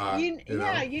Well,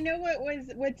 you know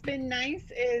what's been nice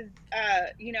is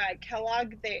at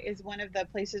Kellogg there is one of the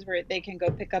places where they can go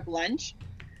pick up lunch.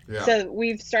 yeah. So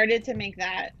we've started to make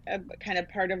that a kind of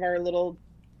part of our little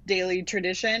daily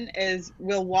tradition is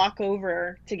we'll walk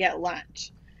over to get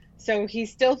lunch. So he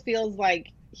still feels like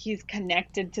he's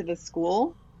connected to the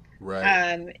school. Right.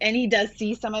 And he does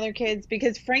see some other kids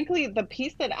because frankly, the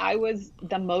piece that I was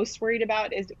the most worried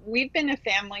about is we've been a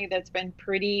family that's been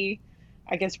pretty,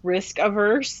 I guess, risk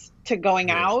averse to going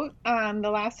Yeah. out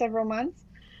the last several months.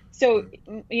 So,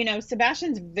 Mm.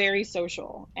 Sebastian's very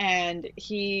social and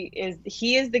he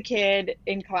is the kid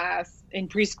in class in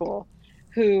preschool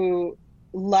who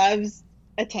loves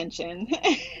attention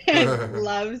and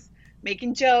loves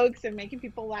making jokes and making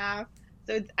people laugh.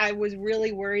 So I was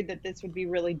really worried that this would be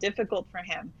really difficult for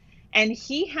him. And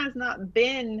he has not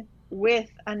been with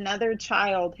another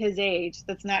child his age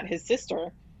that's not his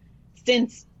sister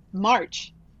since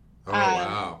March. Oh Um,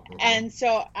 wow. and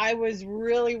so I was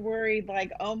really worried,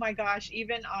 like, oh my gosh,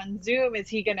 even on Zoom, is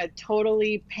he going to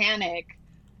totally panic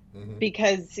Hmm.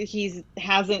 because he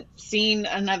hasn't seen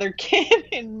another kid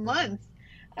in Hmm. months?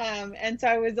 And so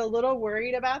I was a little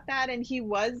worried about that. And he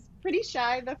was pretty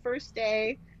shy the first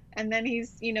day, and then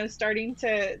he's starting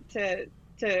to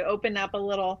open up a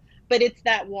little. But it's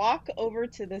that walk over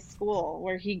to the school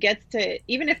where he gets to,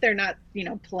 even if they're not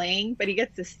playing, but he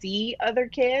gets to see other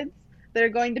kids that are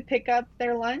going to pick up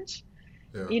their lunch.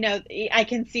 Yeah. I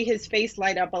can see his face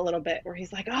light up a little bit where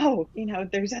he's like, oh,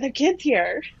 there's other kids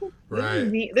here. This is Right.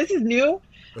 neat. This is new.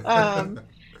 Um,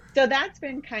 so that's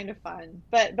been kind of fun.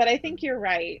 But I think you're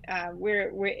right.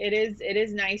 It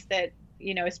is nice that,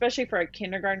 especially for a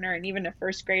kindergartner and even a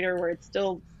first grader where it's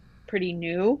still pretty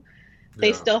new, they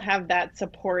Yeah. still have that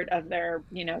support of their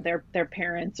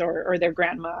parents or their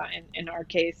grandma in our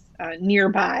case,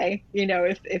 nearby,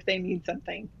 if they need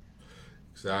something.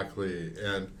 Exactly.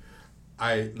 And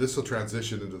I this will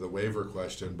transition into the waiver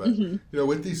question, but Hmm.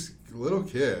 with these little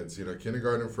kids,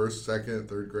 kindergarten, first, second,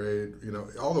 third grade,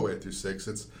 all the way through six,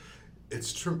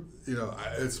 it's true.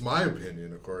 It's my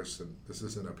opinion, of course, and this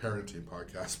isn't a parenting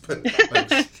podcast, but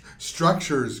like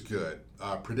structure is good,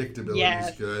 predictability is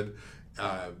Yes. good.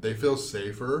 They feel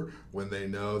safer when they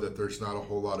know that there's not a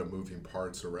whole lot of moving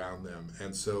parts around them,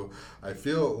 and so I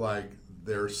feel like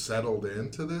they're settled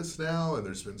into this now, and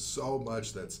there's been so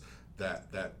much that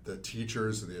the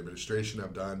teachers and the administration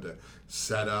have done to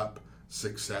set up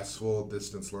successful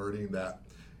distance learning that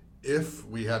if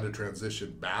we had to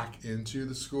transition back into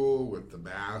the school with the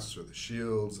masks or the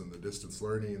shields and the distance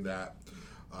learning, that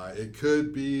it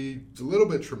could be a little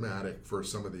bit traumatic for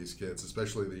some of these kids,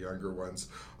 especially the younger ones.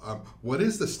 What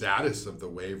is the status of the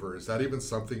waiver? Is that even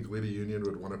something Glida Union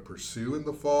would want to pursue in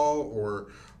the fall, or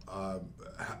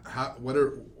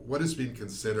what is being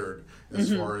considered as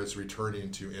Hmm. far as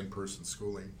returning to in-person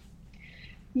schooling?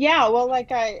 Yeah, well,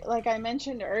 like I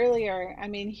mentioned earlier, I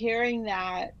mean, hearing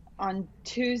that on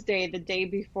Tuesday, the day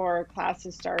before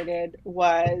classes started,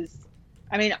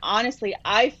 I mean, honestly,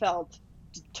 I felt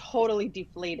totally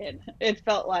deflated. It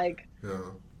felt like,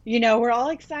 Yeah. we're all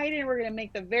excited, we're going to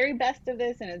make the very best of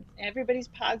this, and everybody's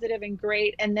positive and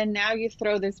great, and then now you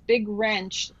throw this big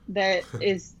wrench that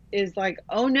is like,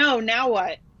 oh no, now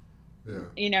what?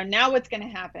 Yeah. Now what's going to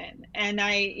happen? And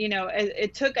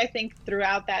it took, I think,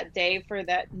 throughout that day for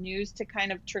that news to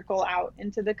kind of trickle out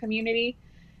into the community.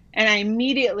 And I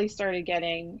immediately started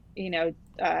getting,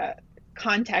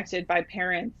 contacted by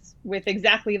parents with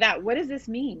exactly that. What does this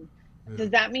mean? Yeah. Does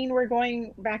that mean we're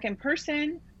going back in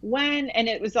person? when, and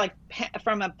it was like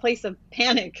from a place of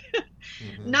panic,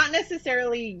 Mm-hmm. not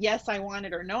necessarily yes, I want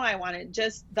it or no, I want it,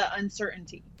 just the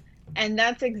uncertainty. And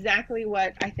that's exactly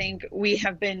what I think we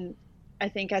have been, I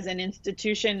think as an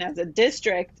institution, as a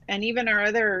district, and even our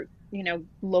other,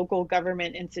 local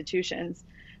government institutions,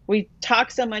 we talk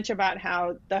so much about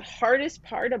how the hardest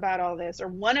part about all this, or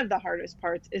one of the hardest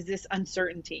parts, is this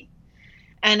uncertainty.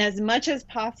 And as much as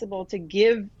possible to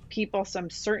give people some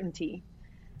certainty.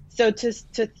 So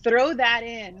to throw that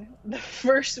in the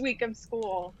first week of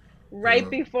school, right Yeah.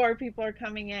 before people are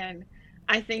coming in,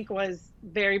 I think was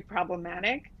very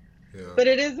problematic. Yeah. But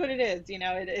it is what it is,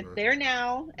 it's Right. there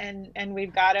now, and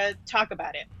we've got to talk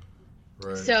about it.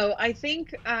 Right. So I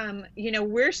think,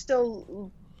 we're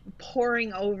still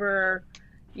poring over,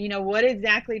 what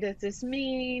exactly does this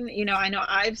mean? I know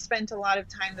I've spent a lot of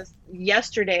time this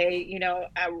yesterday,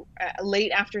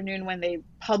 late afternoon when they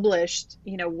published,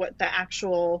 what the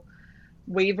actual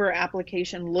waiver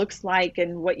application looks like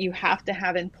and what you have to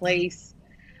have in place,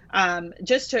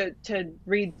 just to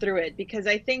read through it, because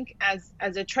I think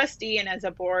as a trustee and as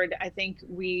a board, I think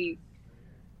we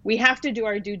have to do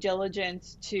our due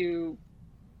diligence to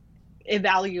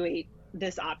evaluate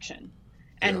this option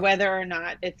and Yeah. whether or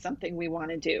not it's something we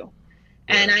want to do.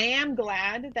 And Right. I am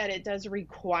glad that it does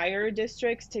require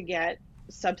districts to get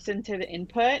substantive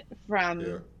input Yeah.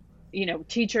 from,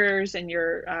 teachers and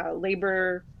your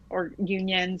labor or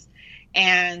unions,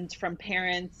 and from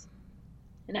parents.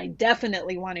 And I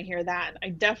definitely want to hear that. I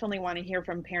definitely want to hear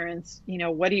from parents,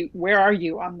 where are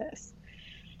you on this?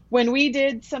 When we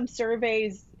did some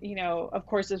surveys, of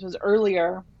course, this was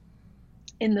earlier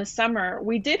in the summer,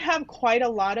 we did have quite a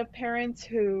lot of parents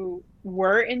who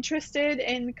were interested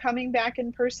in coming back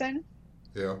in person.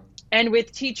 Yeah. And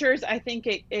with teachers, I think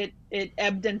it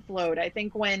ebbed and flowed. I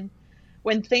think when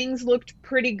things looked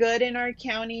pretty good in our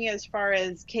county as far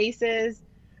as cases,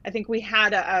 I think we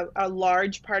had a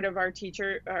large part of our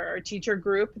teacher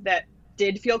group that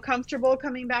did feel comfortable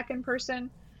coming back in person.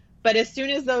 But as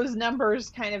soon as those numbers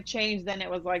kind of changed, then it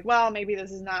was like, well, maybe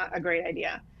this is not a great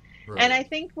idea. And Right. I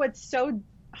think what's so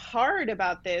hard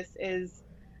about this is,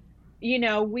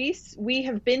 we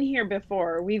have been here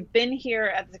before. We've been here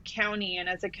as a county and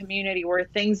as a community where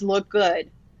things look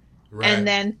good. And Right.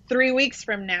 then 3 weeks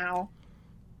from now,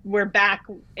 we're back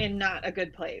in not a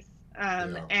good place.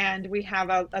 Yeah. And we have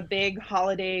a big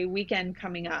holiday weekend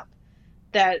coming up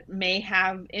that may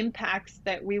have impacts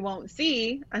that we won't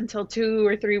see until 2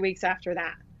 or 3 weeks after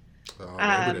that. Labor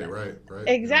Day. Um, Right. Right.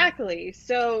 Yeah. exactly.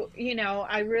 So,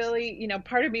 I really,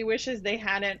 part of me wishes they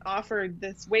hadn't offered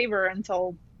this waiver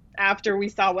until after we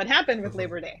saw what happened with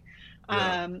Labor Day.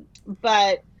 Yeah.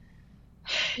 But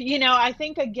I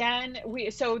think again,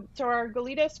 so our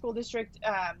Goleta School District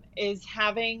is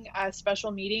having a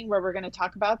special meeting where we're going to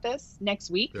talk about this next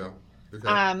week. Yeah.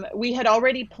 Okay. We had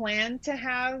already planned to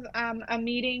have a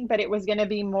meeting, but it was going to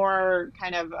be more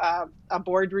kind of a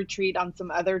board retreat on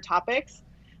some other topics.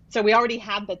 So we already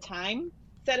had the time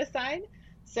set aside.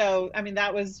 So I mean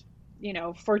that was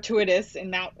fortuitous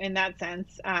in that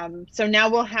sense. So now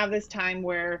we'll have this time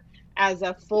where, as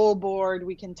a full board,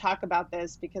 we can talk about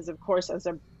this, because of course as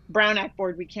a Brown Act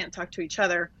board we can't talk to each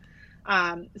other.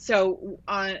 So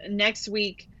on next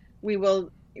week we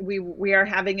are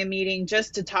having a meeting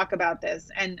just to talk about this,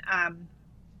 and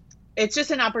it's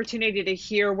just an opportunity to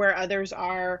hear where others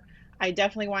are. I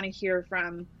definitely want to hear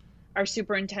from our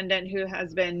superintendent, who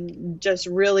has been just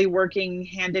really working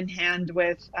hand in hand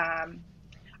with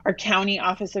our county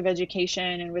Office of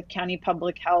Education and with county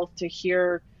public health, to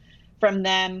hear from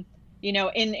them,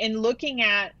 in looking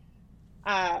at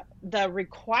the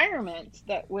requirements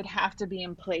that would have to be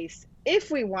in place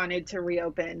if we wanted to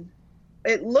reopen.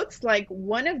 It looks like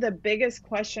one of the biggest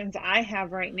questions I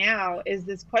have right now is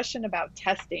this question about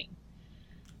testing.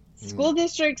 School Mm.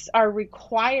 districts are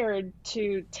required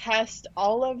to test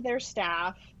all of their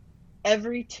staff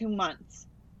every 2 months,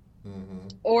 Mm-hmm.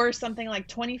 or something like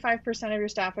 25% of your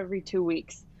staff every 2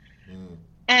 weeks. Mm.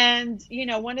 And,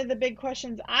 one of the big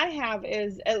questions I have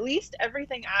is, at least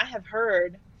everything I have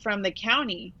heard from the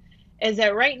county is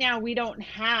that right now we don't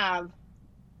have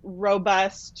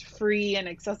robust, free, and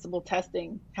accessible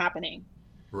testing happening.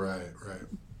 Right. Right.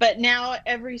 But now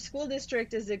every school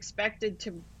district is expected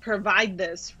to provide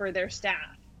this for their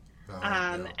staff.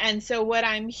 Yeah. And so what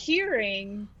I'm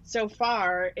hearing so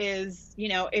far is,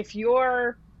 if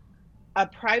you're a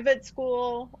private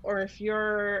school, or if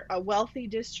you're a wealthy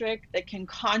district that can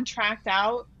contract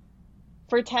out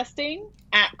for testing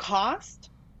at cost,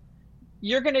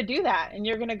 you're going to do that, and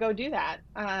you're going to go do that.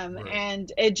 Right.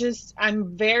 And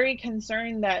I'm very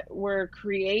concerned that we're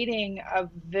creating a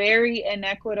very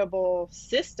inequitable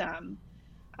system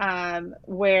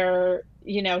where,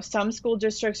 some school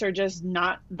districts are just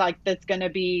not like that's going to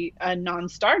be a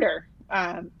non-starter.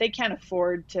 They can't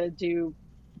afford to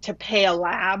pay a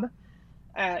lab,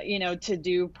 to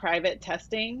do private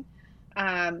testing.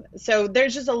 So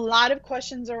there's just a lot of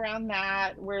questions around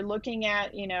that. We're looking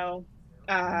at,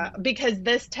 because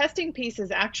this testing piece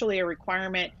is actually a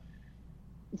requirement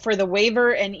for the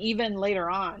waiver and even later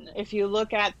on. If you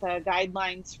look at the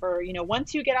guidelines for,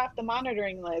 once you get off the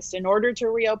monitoring list, in order to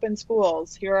reopen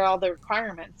schools, here are all the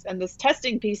requirements. And this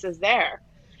testing piece is there.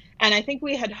 And I think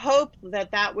we had hoped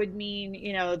that that would mean,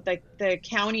 the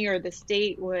county or the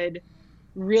state would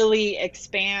really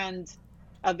expand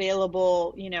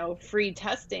available, free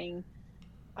testing.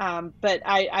 But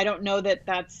I don't know that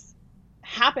that's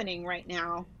happening right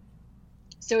now.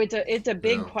 So it's a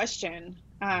big Yeah. question.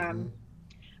 Hmm.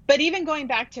 But even going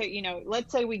back to,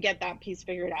 let's say we get that piece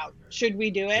figured out. Should we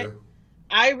do Yeah. it?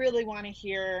 I really want to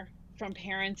hear from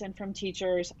parents and from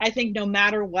teachers. I think no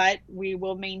matter what, we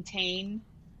will maintain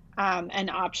an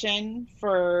option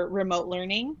for remote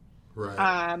learning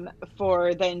Right.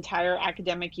 for the entire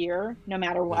academic year, no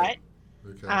matter Yeah. what.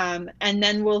 Okay. And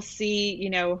then we'll see,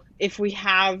 if we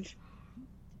have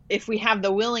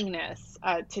the willingness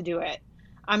to do it.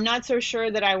 I'm not so sure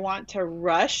that I want to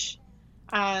rush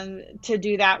to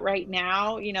do that right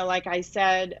now. Like I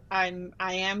said, I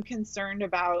am concerned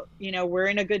about, we're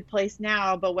in a good place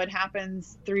now, but what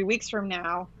happens 3 weeks from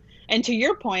now? And to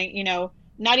your point,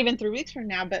 not even 3 weeks from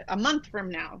now, but a month from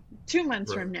now, 2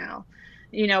 months Right. from now,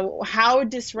 how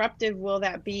disruptive will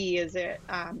that be? Is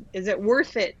it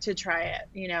worth it to try it?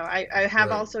 I have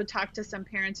Right. also talked to some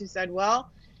parents who said, well,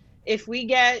 if we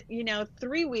get,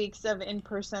 3 weeks of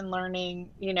in-person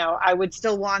learning, I would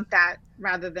still want that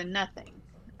rather than nothing.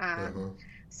 Um, Uh-huh.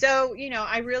 so,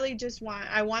 I really just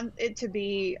I want it to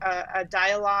be a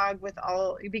dialogue with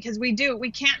all, because we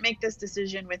can't make this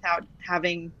decision without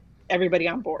having everybody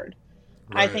on board.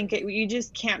 I Right. think you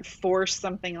just can't force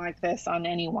something like this on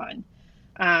anyone.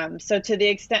 So to the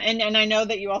extent, and I know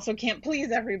that you also can't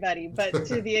please everybody, but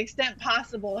to the extent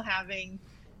possible, having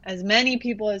as many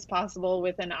people as possible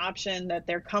with an option that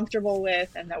they're comfortable with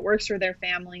and that works for their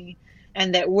family,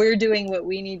 and that we're doing what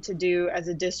we need to do as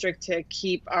a district to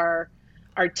keep our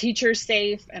teachers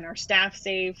safe and our staff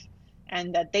safe,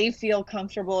 and that they feel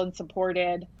comfortable and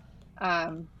supported.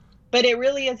 Um, but it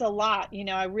really is a lot.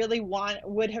 I really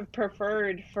would have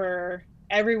preferred for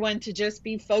everyone to just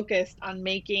be focused on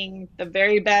making the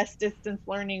very best distance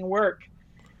learning work.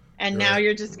 And now Right.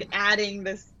 you're just adding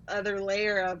this other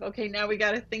layer of, okay, now we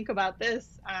got to think about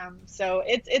this. So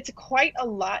it's quite a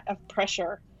lot of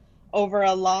pressure over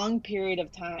a long period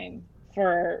of time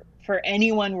for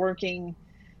anyone working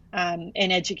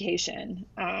in education.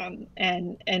 And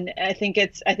I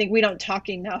think we don't talk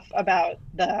enough about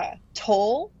the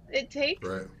toll it takes.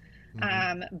 Right.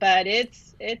 Hmm. But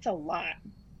it's a lot.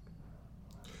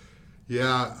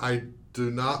 Yeah, I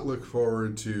do not look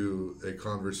forward to a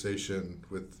conversation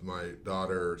with my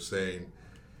daughter saying,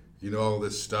 all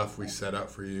this stuff we set up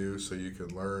for you so you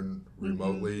can learn Hmm.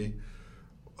 remotely.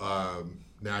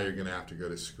 Now you're going to have to go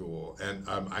to school, and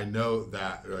I know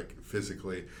that like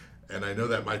physically, and I know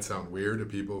that might sound weird to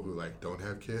people who like don't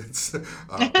have kids,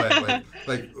 but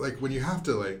like when you have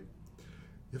to like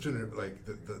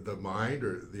the mind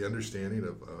or the understanding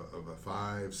of a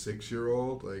 5 6 year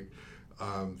old like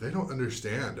they don't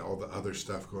understand all the other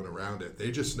stuff going around it.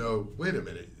 They just know, wait a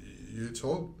minute, you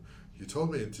told you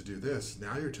told me to do this.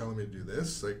 Now you're telling me to do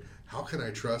this. Like, how can I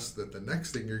trust that the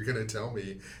next thing you're going to tell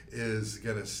me is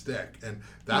going to stick? And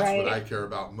that's what Right, I care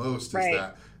about most is right.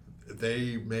 that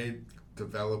they may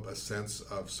develop a sense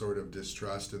of sort of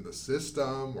distrust in the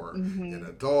system or in Hmm.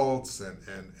 adults and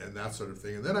that sort of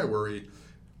thing. And then I worry,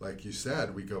 like you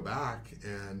said, we go back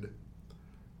and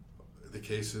the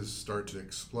cases start to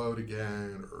explode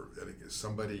again, or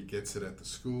somebody gets it at the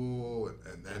school,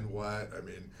 and then what? I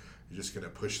mean, you're just going to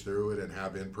push through it and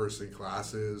have in-person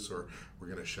classes, or we're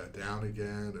going to shut down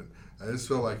again. And I just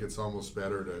feel like it's almost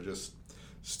better to just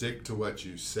stick to what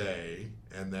you say,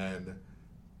 and then,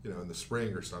 in the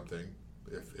spring or something,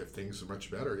 if things are much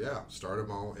better, yeah, start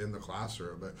them all in the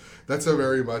classroom. But that's a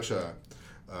very much a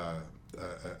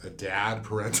dad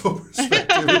parental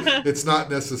perspective. It's not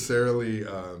necessarily.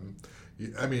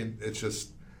 I mean, it's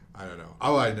just, I don't know.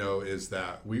 All I know is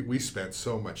that we spent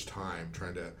so much time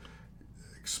trying to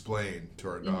explain to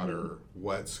our Hmm. daughter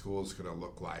what school is going to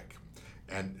look like.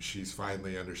 And she's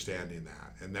finally understanding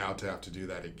that. And now to have to do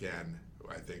that again,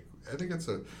 I think it's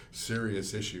a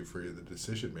serious issue for the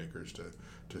decision makers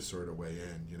to sort of weigh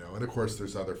in. And of course,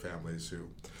 there's other families who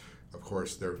of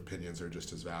course, their opinions are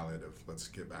just as valid of let's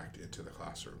get back into the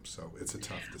classroom. So it's a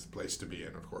tough place to be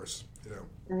in, of course, you know.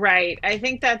 Right. I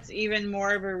think that's even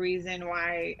more of a reason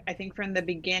why I think from the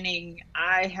beginning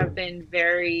I have been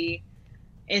very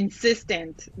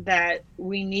insistent that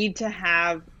we need to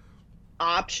have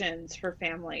options for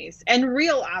families, and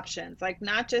real options, like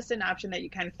not just an option that you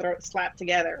kind of slap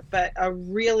together, but a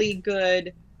really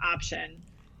good option,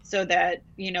 so that,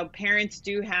 parents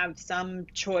do have some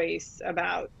choice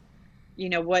about,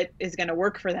 what is going to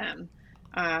work for them.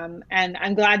 And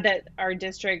I'm glad that our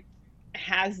district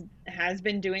has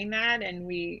been doing that, and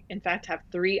we in fact have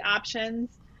three options.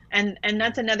 And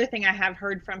that's another thing I have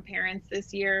heard from parents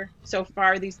this year so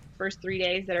far, these first 3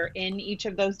 days, that are in each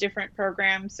of those different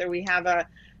programs. So we have a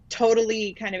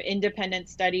totally kind of independent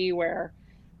study where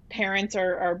parents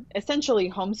are essentially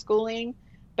homeschooling,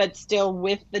 but still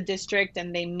with the district,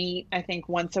 and they meet, I think,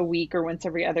 once a week or once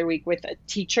every other week with a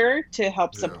teacher to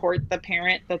help support the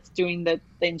parent that's doing the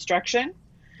instruction.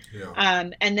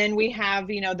 Yeah. And then we have,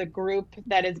 the group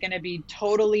that is going to be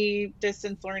totally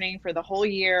distance learning for the whole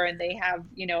year, and they have,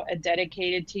 a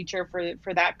dedicated teacher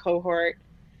for that cohort.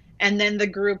 And then the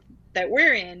group that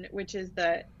we're in, which is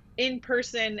the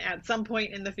in-person at some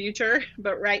point in the future,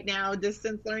 but right now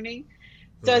distance learning.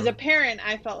 So as a parent,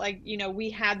 I felt like, we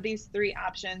had these three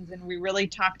options, and we really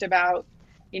talked about,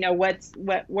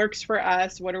 what works for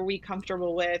us, what are we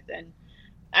comfortable with. And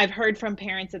I've heard from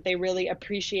parents that they really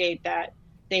appreciate that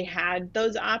they had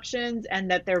those options,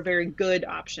 and that they're very good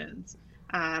options.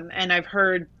 And I've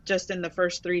heard just in the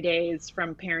first 3 days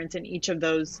from parents in each of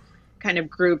those kind of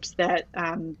groups that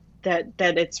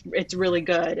that it's really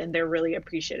good, and they're really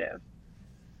appreciative.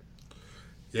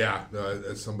 Yeah, no,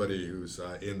 as somebody who's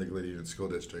in the Glendian School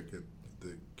District,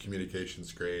 the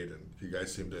communication's great, and you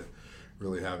guys seem to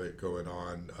really have it going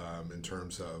on in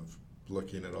terms of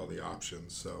looking at all the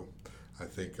options. So I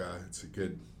think it's a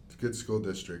good school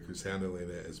district who's handling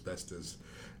it as best as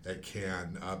it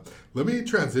can. Let me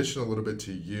transition a little bit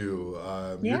to you.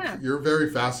 You're a very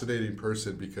fascinating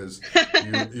person, because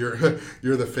you're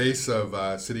the face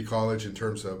of City College in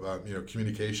terms of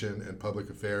communication and public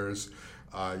affairs.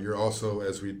 You're also,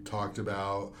 as we talked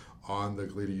about, on the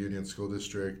Goleta Union School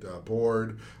District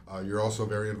board. You're also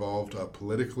very involved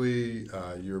politically.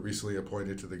 You're recently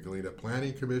appointed to the Goleta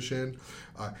Planning Commission.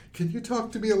 Can you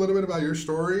talk to me a little bit about your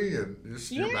story and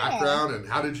just your background, and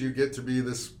how did you get to be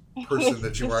this person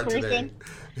that you are today?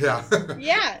 Yeah.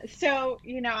 Yeah. So,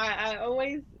 I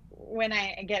always, when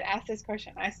I get asked this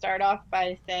question, I start off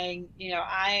by saying,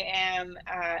 I am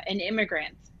an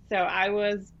immigrant. So I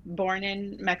was born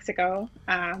in Mexico,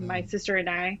 my sister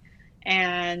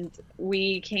and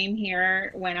we came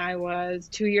here when I was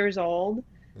 2 years old.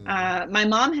 My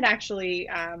mom had actually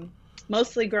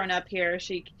mostly grown up here.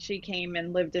 She came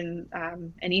and lived in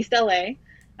East LA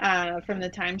from the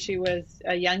time she was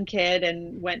a young kid,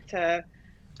 and went to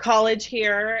college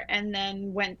here, and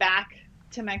then went back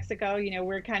to Mexico.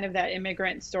 We're kind of that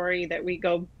immigrant story that we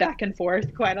go back and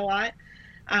forth quite a lot.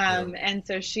 And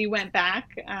so she went back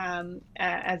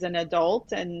as an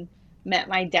adult and met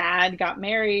my dad, got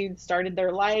married, started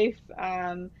their life.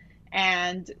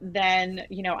 And then,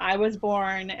 I was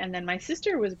born, and then my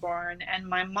sister was born, and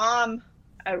my mom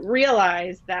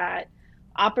realized that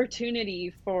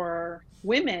opportunity for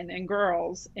women and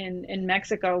girls in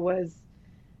Mexico was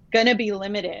going to be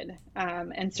limited,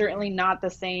 and certainly not the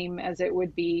same as it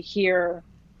would be here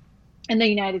in the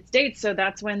United States. So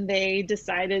that's when they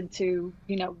decided to,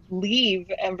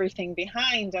 leave everything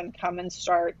behind and come and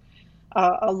start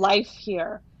a life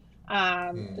here.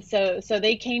 So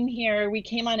they came here. We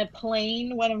came on a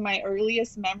plane. One of my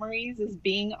earliest memories is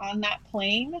being on that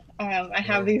plane. I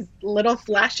have these little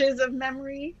flashes of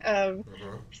memory of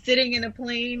sitting in a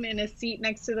plane in a seat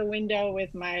next to the window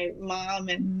with my mom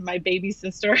and my baby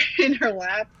sister in her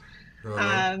lap.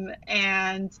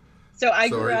 And so I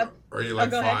grew up. Are you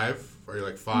like 5? Are you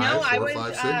like 5? No, 4, I was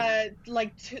 5, 6?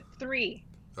 like 3.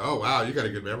 Oh wow, you got a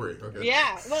good memory. Okay.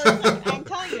 Yeah, well, it's like, I'm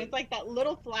telling you, it's like that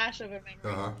little flash of a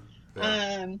memory.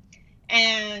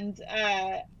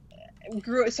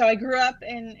 So I grew up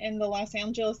in the Los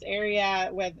Angeles area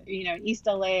with East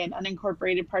LA and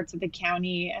unincorporated parts of the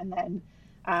county, and then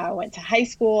went to high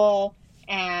school.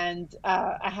 And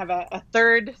I have a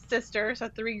third sister, so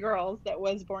 3 girls, that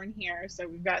was born here. So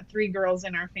we've got 3 girls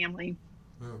in our family.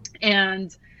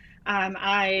 And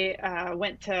I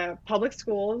went to public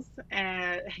schools,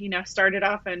 and started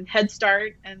off in Head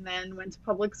Start, and then went to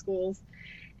public schools,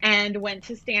 and went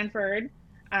to Stanford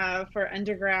for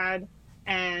undergrad,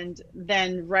 and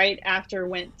then right after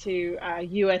went to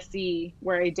USC,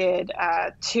 where I did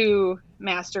 2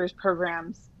 master's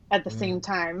programs at the Mm-hmm. same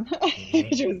time,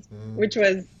 Mm-hmm. which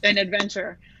was an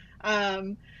adventure.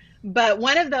 Um, but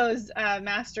one of those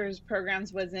master's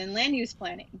programs was in land use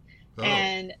planning, Oh.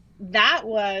 and that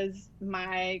was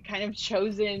my kind of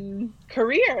chosen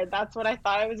career. That's what I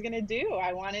thought I was going to do.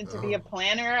 I wanted to be a Oh.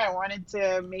 planner. I wanted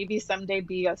to maybe someday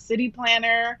be a city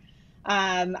planner.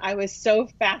 I was so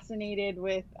fascinated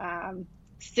with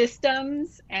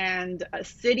systems and a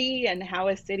city and how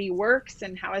a city works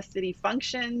and how a city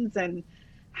functions and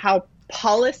how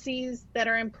policies that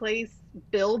are in place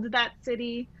build that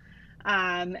city.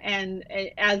 And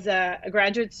as a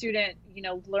graduate student,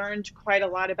 learned quite a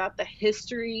lot about the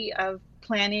history of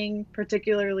planning,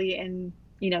 particularly in,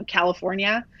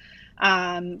 California,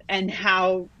 and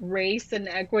how race and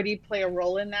equity play a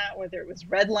role in that, whether it was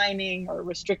redlining or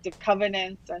restrictive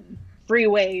covenants and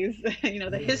freeways, the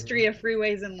Mm-hmm. history of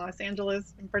freeways in Los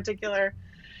Angeles in particular.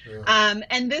 Yeah.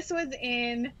 And this was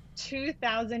in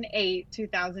 2008,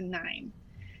 2009.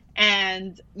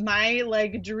 And my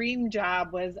like dream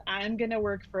job was I'm going to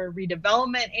work for a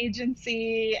redevelopment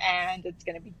agency and it's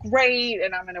going to be great.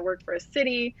 And I'm going to work for a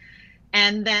city.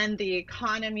 And then the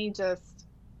economy just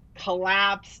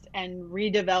collapsed and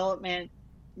redevelopment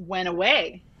went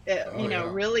away, Oh yeah.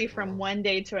 really from Wow. one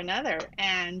day to another.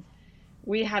 And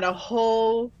we had a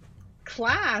whole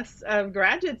class of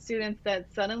graduate students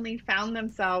that suddenly found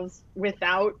themselves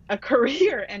without a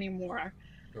career anymore.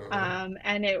 Uh-huh.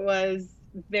 And it was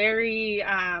very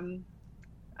uh,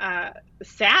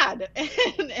 sad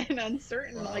and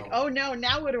uncertain. Like, Wow. oh no,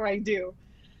 now what do I do?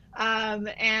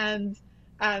 And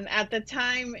At the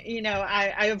time,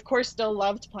 I of course still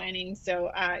loved planning.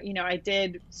 So, I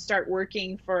did start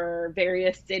working for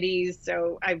various cities.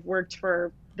 So I've worked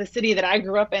for the city that I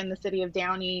grew up in, the city of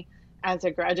Downey, as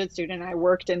a graduate student. I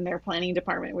worked in their planning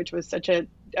department, which was such a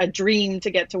dream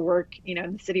to get to work,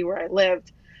 in the city where I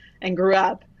lived and grew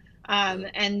up. Yeah.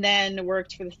 And then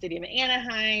worked for the city of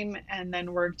Anaheim, and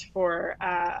then worked for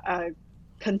a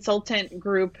consultant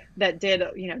group that did,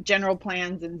 general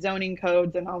plans and zoning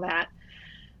codes and all that.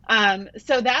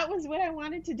 So that was what I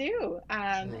wanted to do.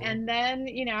 Uh-huh. And then,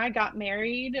 I got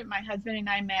married. My husband and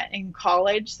I met in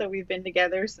college, so we've been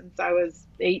together since I was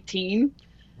 18.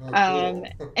 Oh, Um,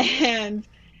 cool. and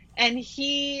and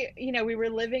he, we were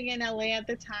living in LA at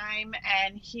the time,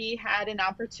 and he had an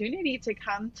opportunity to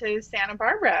come to Santa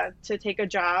Barbara to take a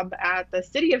job at the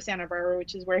city of Santa Barbara,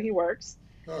 which is where he works.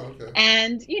 Oh, okay.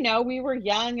 And, we were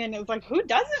young, and it was like, who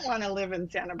doesn't want to live in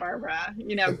Santa Barbara?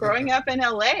 Growing up in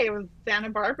LA, Santa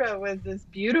Barbara was this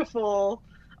beautiful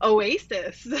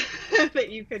oasis that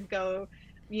you could go,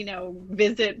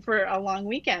 visit for a long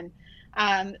weekend.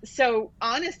 So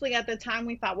honestly, at the time,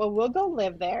 we thought, well, we'll go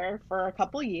live there for a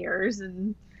couple years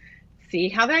and see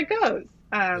how that goes.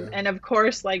 Yeah. And of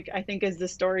course, like I think is the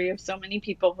story of so many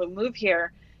people who move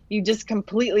here, you just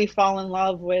completely fall in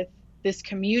love with this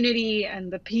community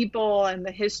and the people and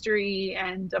the history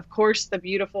and of course the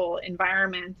beautiful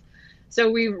environment. So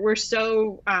we were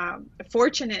so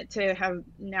fortunate to have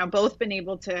now both been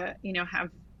able to, have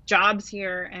jobs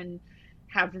here and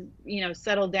have,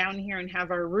 settled down here and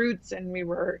have our roots. And we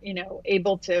were,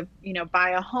 able to,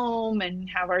 buy a home and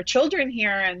have our children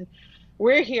here. And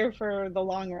we're here for the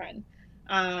long run.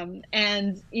 And,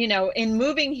 in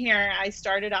moving here, I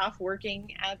started off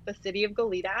working at the city of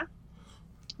Goleta,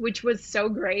 which was so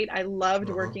great. I loved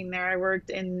Uh-huh. working there. I worked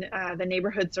in the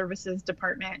neighborhood services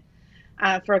department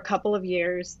for a couple of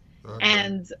years. Okay.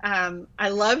 And I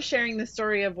love sharing the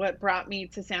story of what brought me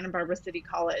to Santa Barbara City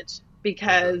College Okay.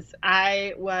 because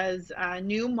I was a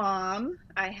new mom.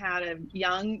 I had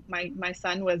my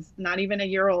son was not even a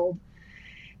year old.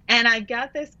 And I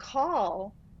got this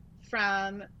call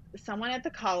from someone at the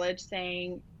college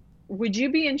saying, would you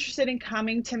be interested in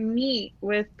coming to meet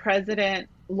with President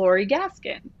Lori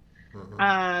Gaskin?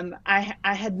 Uh-huh.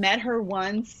 I had met her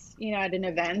once, at an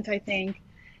event, I think,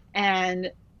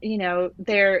 and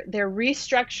they're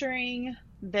restructuring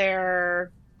their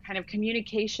kind of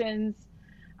communications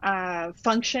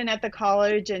function at the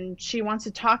college, and she wants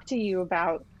to talk to you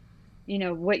about,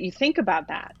 what you think about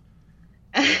that.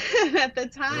 At the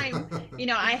time,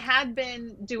 I had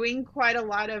been doing quite a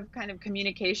lot of kind of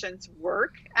communications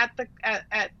work at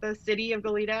the city of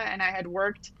Goleta, and I had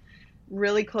worked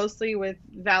really closely with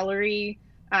Valerie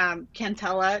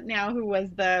Cantella now, who was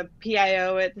the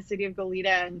PIO at the city of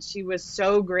Goleta, and she was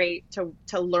so great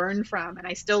to learn from, and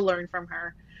I still learn from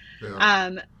her. Yeah.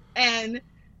 Um, and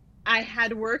I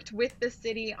had worked with the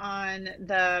city on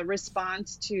the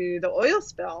response to the oil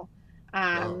spill.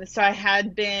 Oh. So I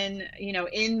had been,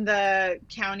 in the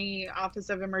county office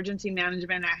of emergency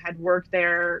management. I had worked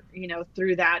there,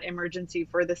 through that emergency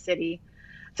for the city.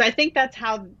 So I think that's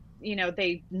how,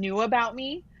 they knew about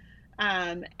me.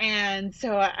 And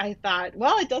so I thought,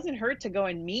 well, it doesn't hurt to go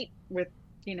and meet with,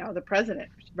 the president,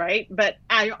 right? But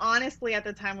I honestly at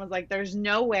the time was like, there's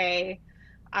no way.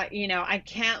 I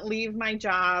can't leave my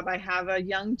job. I have a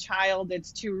young child.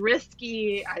 It's too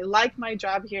risky. I like my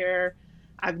job here.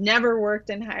 I've never worked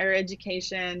in higher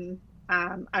education.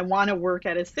 I want to work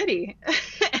at a city.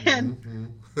 And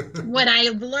Mm-hmm. what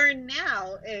I've learned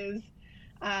now is,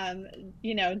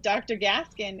 Dr.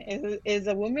 Gaskin is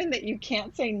a woman that you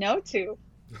can't say no to.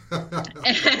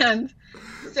 And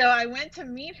so I went to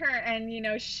meet her,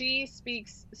 and she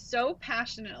speaks so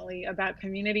passionately about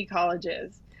community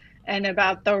colleges and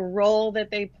about the role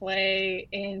that they play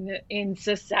in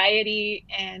society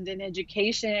and in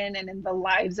education and in the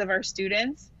lives of our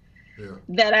students, Yeah.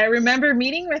 that I remember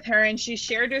meeting with her, and she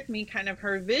shared with me kind of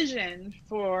her vision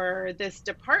for this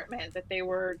department, that they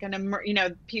were going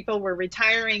to, people were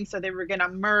retiring, so they were going to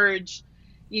merge,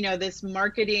 this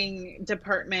marketing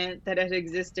department that had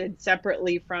existed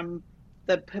separately from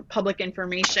the public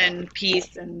information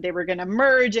piece, and they were going to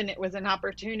merge, and it was an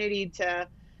opportunity to,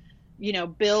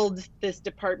 build this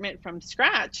department from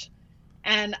scratch.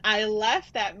 And I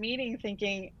left that meeting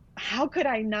thinking, how could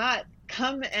I not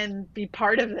come and be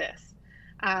part of this?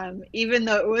 Even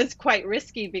though it was quite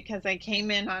risky, because I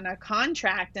came in on a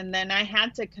contract and then I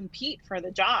had to compete for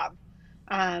the job.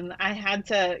 I had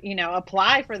to,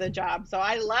 apply for the job. So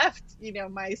I left,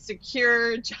 my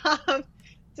secure job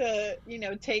to,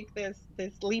 take this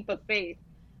leap of faith.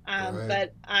 Right.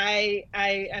 But I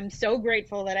am so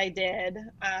grateful that I did,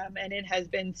 and it has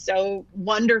been so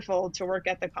wonderful to work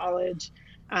at the college.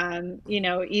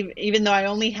 Even though I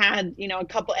only had, a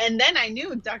couple, and then I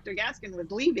knew Dr. Gaskin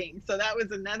was leaving, so that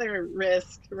was another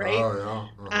risk, right?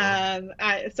 Oh yeah.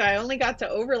 Uh-huh. So I only got to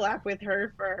overlap with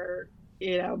her for,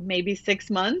 maybe 6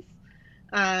 months.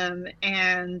 But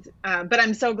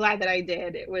I'm so glad that I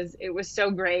did. It was so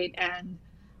great. And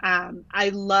I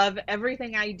love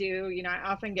everything I do. I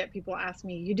often get people ask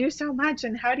me, you do so much,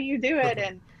 and how do you do it?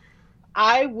 And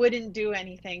I wouldn't do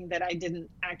anything that I didn't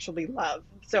actually love.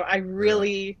 So I Yeah.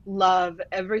 really love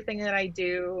everything that I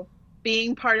do.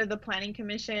 Being part of the Planning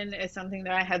Commission is something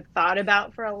that I had thought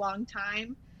about for a long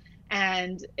time.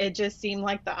 And it just seemed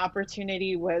like the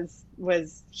opportunity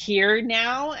was here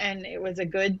now, and it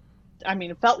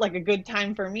felt like a good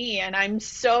time for me, and I'm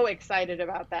so excited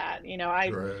about that. I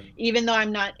Right. Even though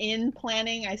I'm not in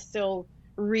planning, I still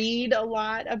read a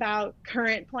lot about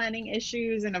current planning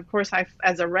issues, and of course,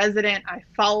 as a resident, I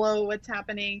follow what's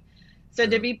happening. So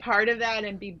to Yeah. be part of that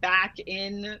and be back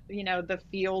in, the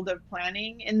field of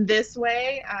planning in this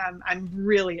way, I'm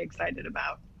really excited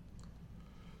about.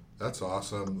 That's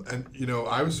awesome. And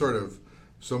I was sort of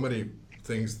so many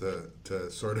things to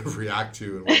sort of react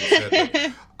to in what you said.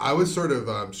 But I was sort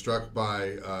of struck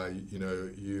by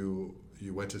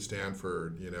you went to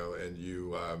Stanford, and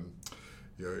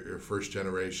your first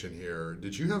generation here.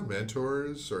 Did you have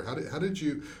mentors, or how did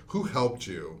you who helped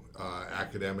you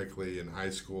academically in high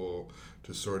school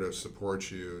to sort of support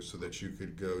you so that you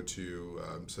could go to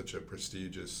such a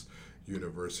prestigious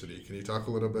university? Can you talk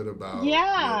a little bit about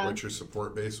Yeah. what your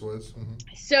support base was? Hmm.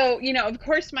 So, of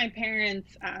course, my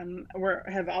parents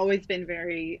have always been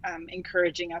very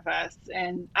encouraging of us,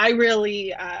 and I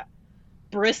really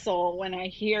bristle when I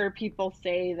hear people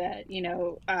say that,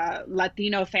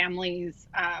 Latino families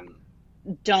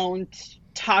don't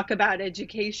talk about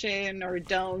education, or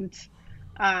don't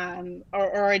or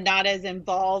are not as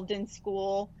involved in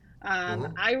school. Hmm.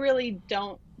 I really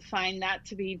don't find that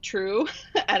to be true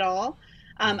at all.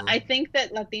 Hmm. I think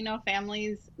that Latino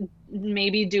families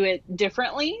maybe do it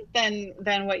differently than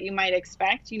what you might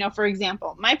expect. For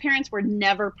example, my parents were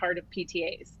never part of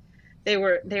PTAs. They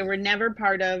were never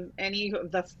part of any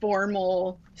of the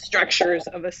formal structures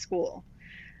of a school,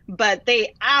 but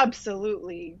they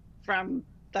absolutely, from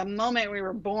the moment we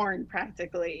were born,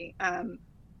 practically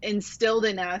instilled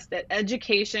in us that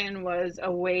education was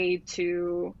a way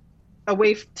to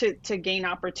gain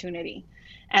opportunity,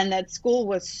 and that school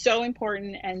was so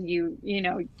important, and you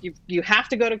have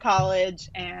to go to college.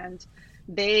 And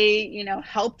they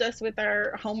helped us with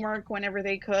our homework whenever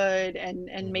they could, and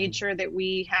Hmm. made sure that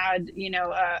we had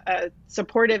a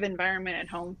supportive environment at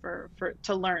home for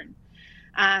to learn.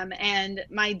 And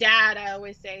my dad, I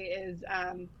always say, is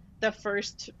the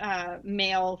first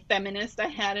male feminist I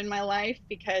had in my life,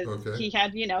 because Okay. he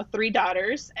had, three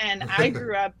daughters. And I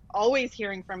grew up always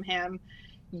hearing from him,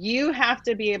 you have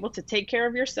to be able to take care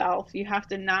of yourself. You have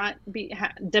to not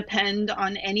depend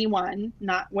on anyone,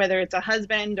 not whether it's a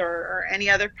husband or any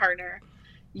other partner.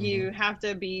 Hmm. You have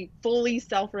to be fully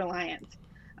self reliant.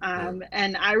 Right.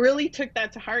 And I really took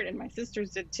that to heart, and my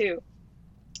sisters did too.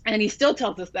 and he still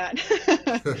tells us that.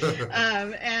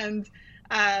 um, and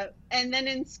and then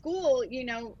in school,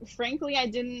 frankly, I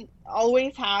didn't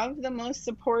always have the most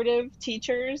supportive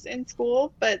teachers in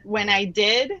school, but when I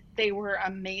did, they were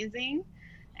amazing.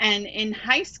 And in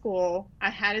high school, I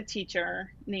had a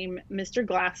teacher named Mr.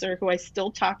 Glasser, who I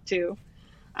still talk to.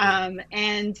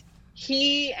 And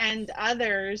he and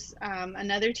others,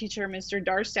 another teacher, Mr.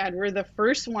 Darstad, were the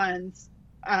first ones.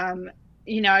 I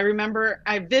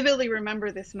vividly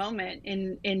remember this moment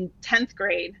in 10th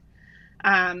grade.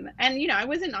 And, I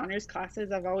was in honors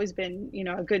classes. I've always been,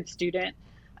 a good student.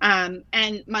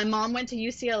 And my mom went to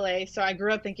UCLA. So I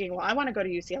grew up thinking, well, I want to go to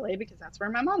UCLA because that's where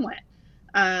my mom went.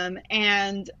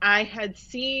 And I had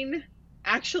seen,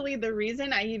 actually, the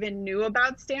reason I even knew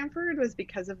about Stanford was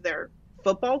because of their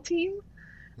football team.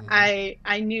 Mm-hmm.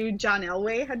 I knew John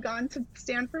Elway had gone to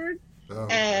Stanford. Oh,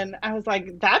 and I was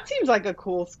like, that seems like a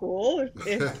cool school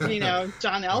if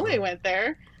John Elway went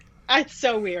there. It's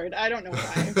so weird. I don't know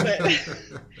why, but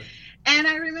and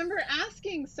I remember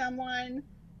asking someone,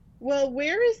 well,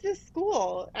 where is this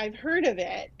school? I've heard of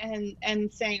it,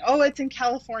 and saying, oh, it's in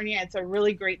California. It's a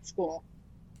really great school.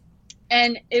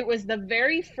 And it was the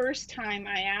very first time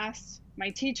I asked my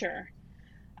teacher,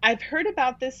 I've heard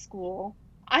about this school.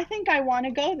 I think I want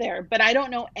to go there, but I don't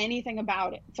know anything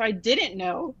about it. So I didn't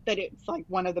know that it's like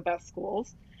one of the best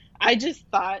schools. I just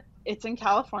thought, it's in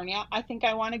California. I think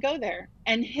I want to go there.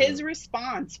 And his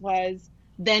response was,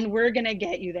 then we're going to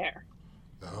get you there.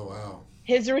 Oh, wow.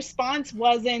 His response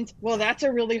wasn't, well, that's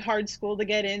a really hard school to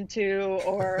get into,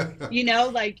 or,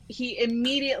 he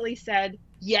immediately said,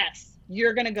 yes,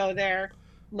 you're going to go there.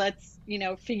 Let's,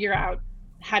 figure out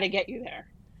how to get you there.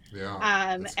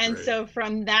 Yeah. And great. So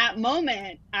from that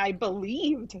moment, I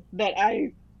believed that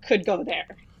I could go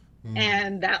there.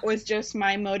 And that was just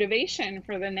my motivation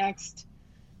for the next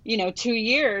 2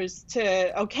 years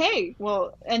to, okay,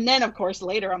 well, and then of course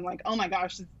later I'm like, oh my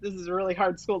gosh, this is a really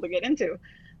hard school to get into.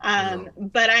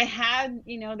 But I had,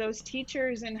 those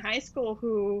teachers in high school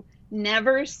who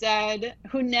never instilled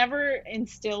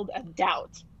a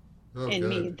doubt in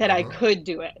me that I could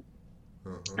do it.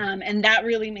 And that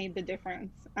really made the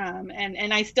difference.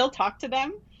 And I still talk to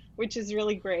them, which is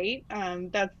really great.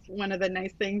 That's one of the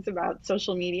nice things about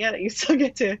social media, that you still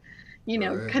get to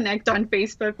connect on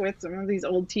Facebook with some of these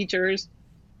old teachers.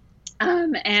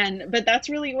 But that's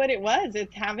really what it was.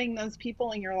 It's having those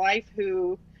people in your life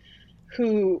who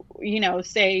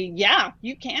say, yeah,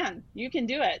 you can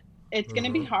do it. It's going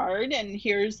to be hard. And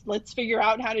let's figure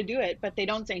out how to do it. But they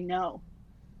don't say no.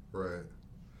 Right.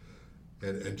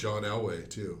 And John Elway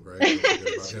too, right? Don't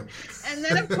forget about him. and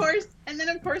then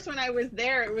of course, when I was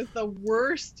there, it was the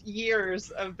worst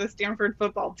years of the Stanford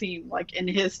football team, like in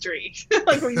history.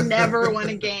 Like we never won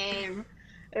a game.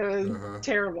 It was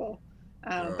terrible.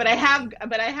 But I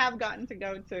have gotten to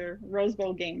go to Rose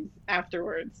Bowl games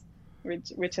afterwards,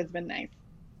 which has been nice.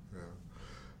 Yeah.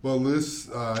 Well, Luz,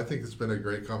 I think it's been a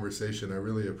great conversation. I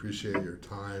really appreciate your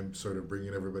time, sort of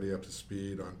bringing everybody up to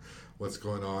speed on what's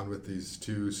going on with these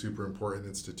two super important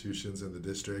institutions in the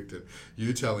district, and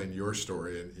you telling your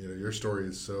story. And your story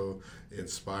is so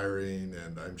inspiring,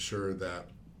 and I'm sure that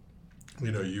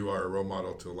you are a role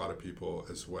model to a lot of people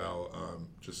as well,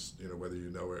 just whether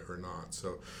you know it or not.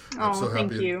 So I'm so happy.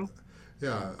 Thank you.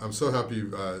 Yeah, I'm so happy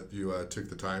you took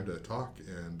the time to talk,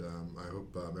 and I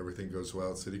hope everything goes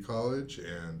well at City College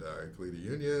and Goleta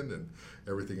Union and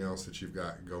everything else that you've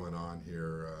got going on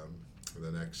here for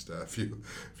the next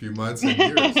few months and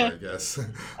years, I guess.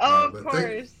 Of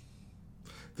course.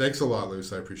 Thanks a lot,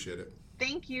 Luz. I appreciate it.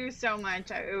 Thank you so much.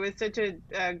 It was such a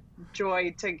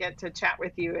joy to get to chat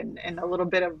with you in a little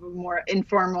bit of a more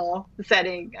informal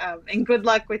setting. And good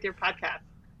luck with your podcast.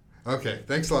 Okay.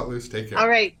 Thanks a lot, Luz. Take care. All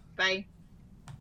right. Bye.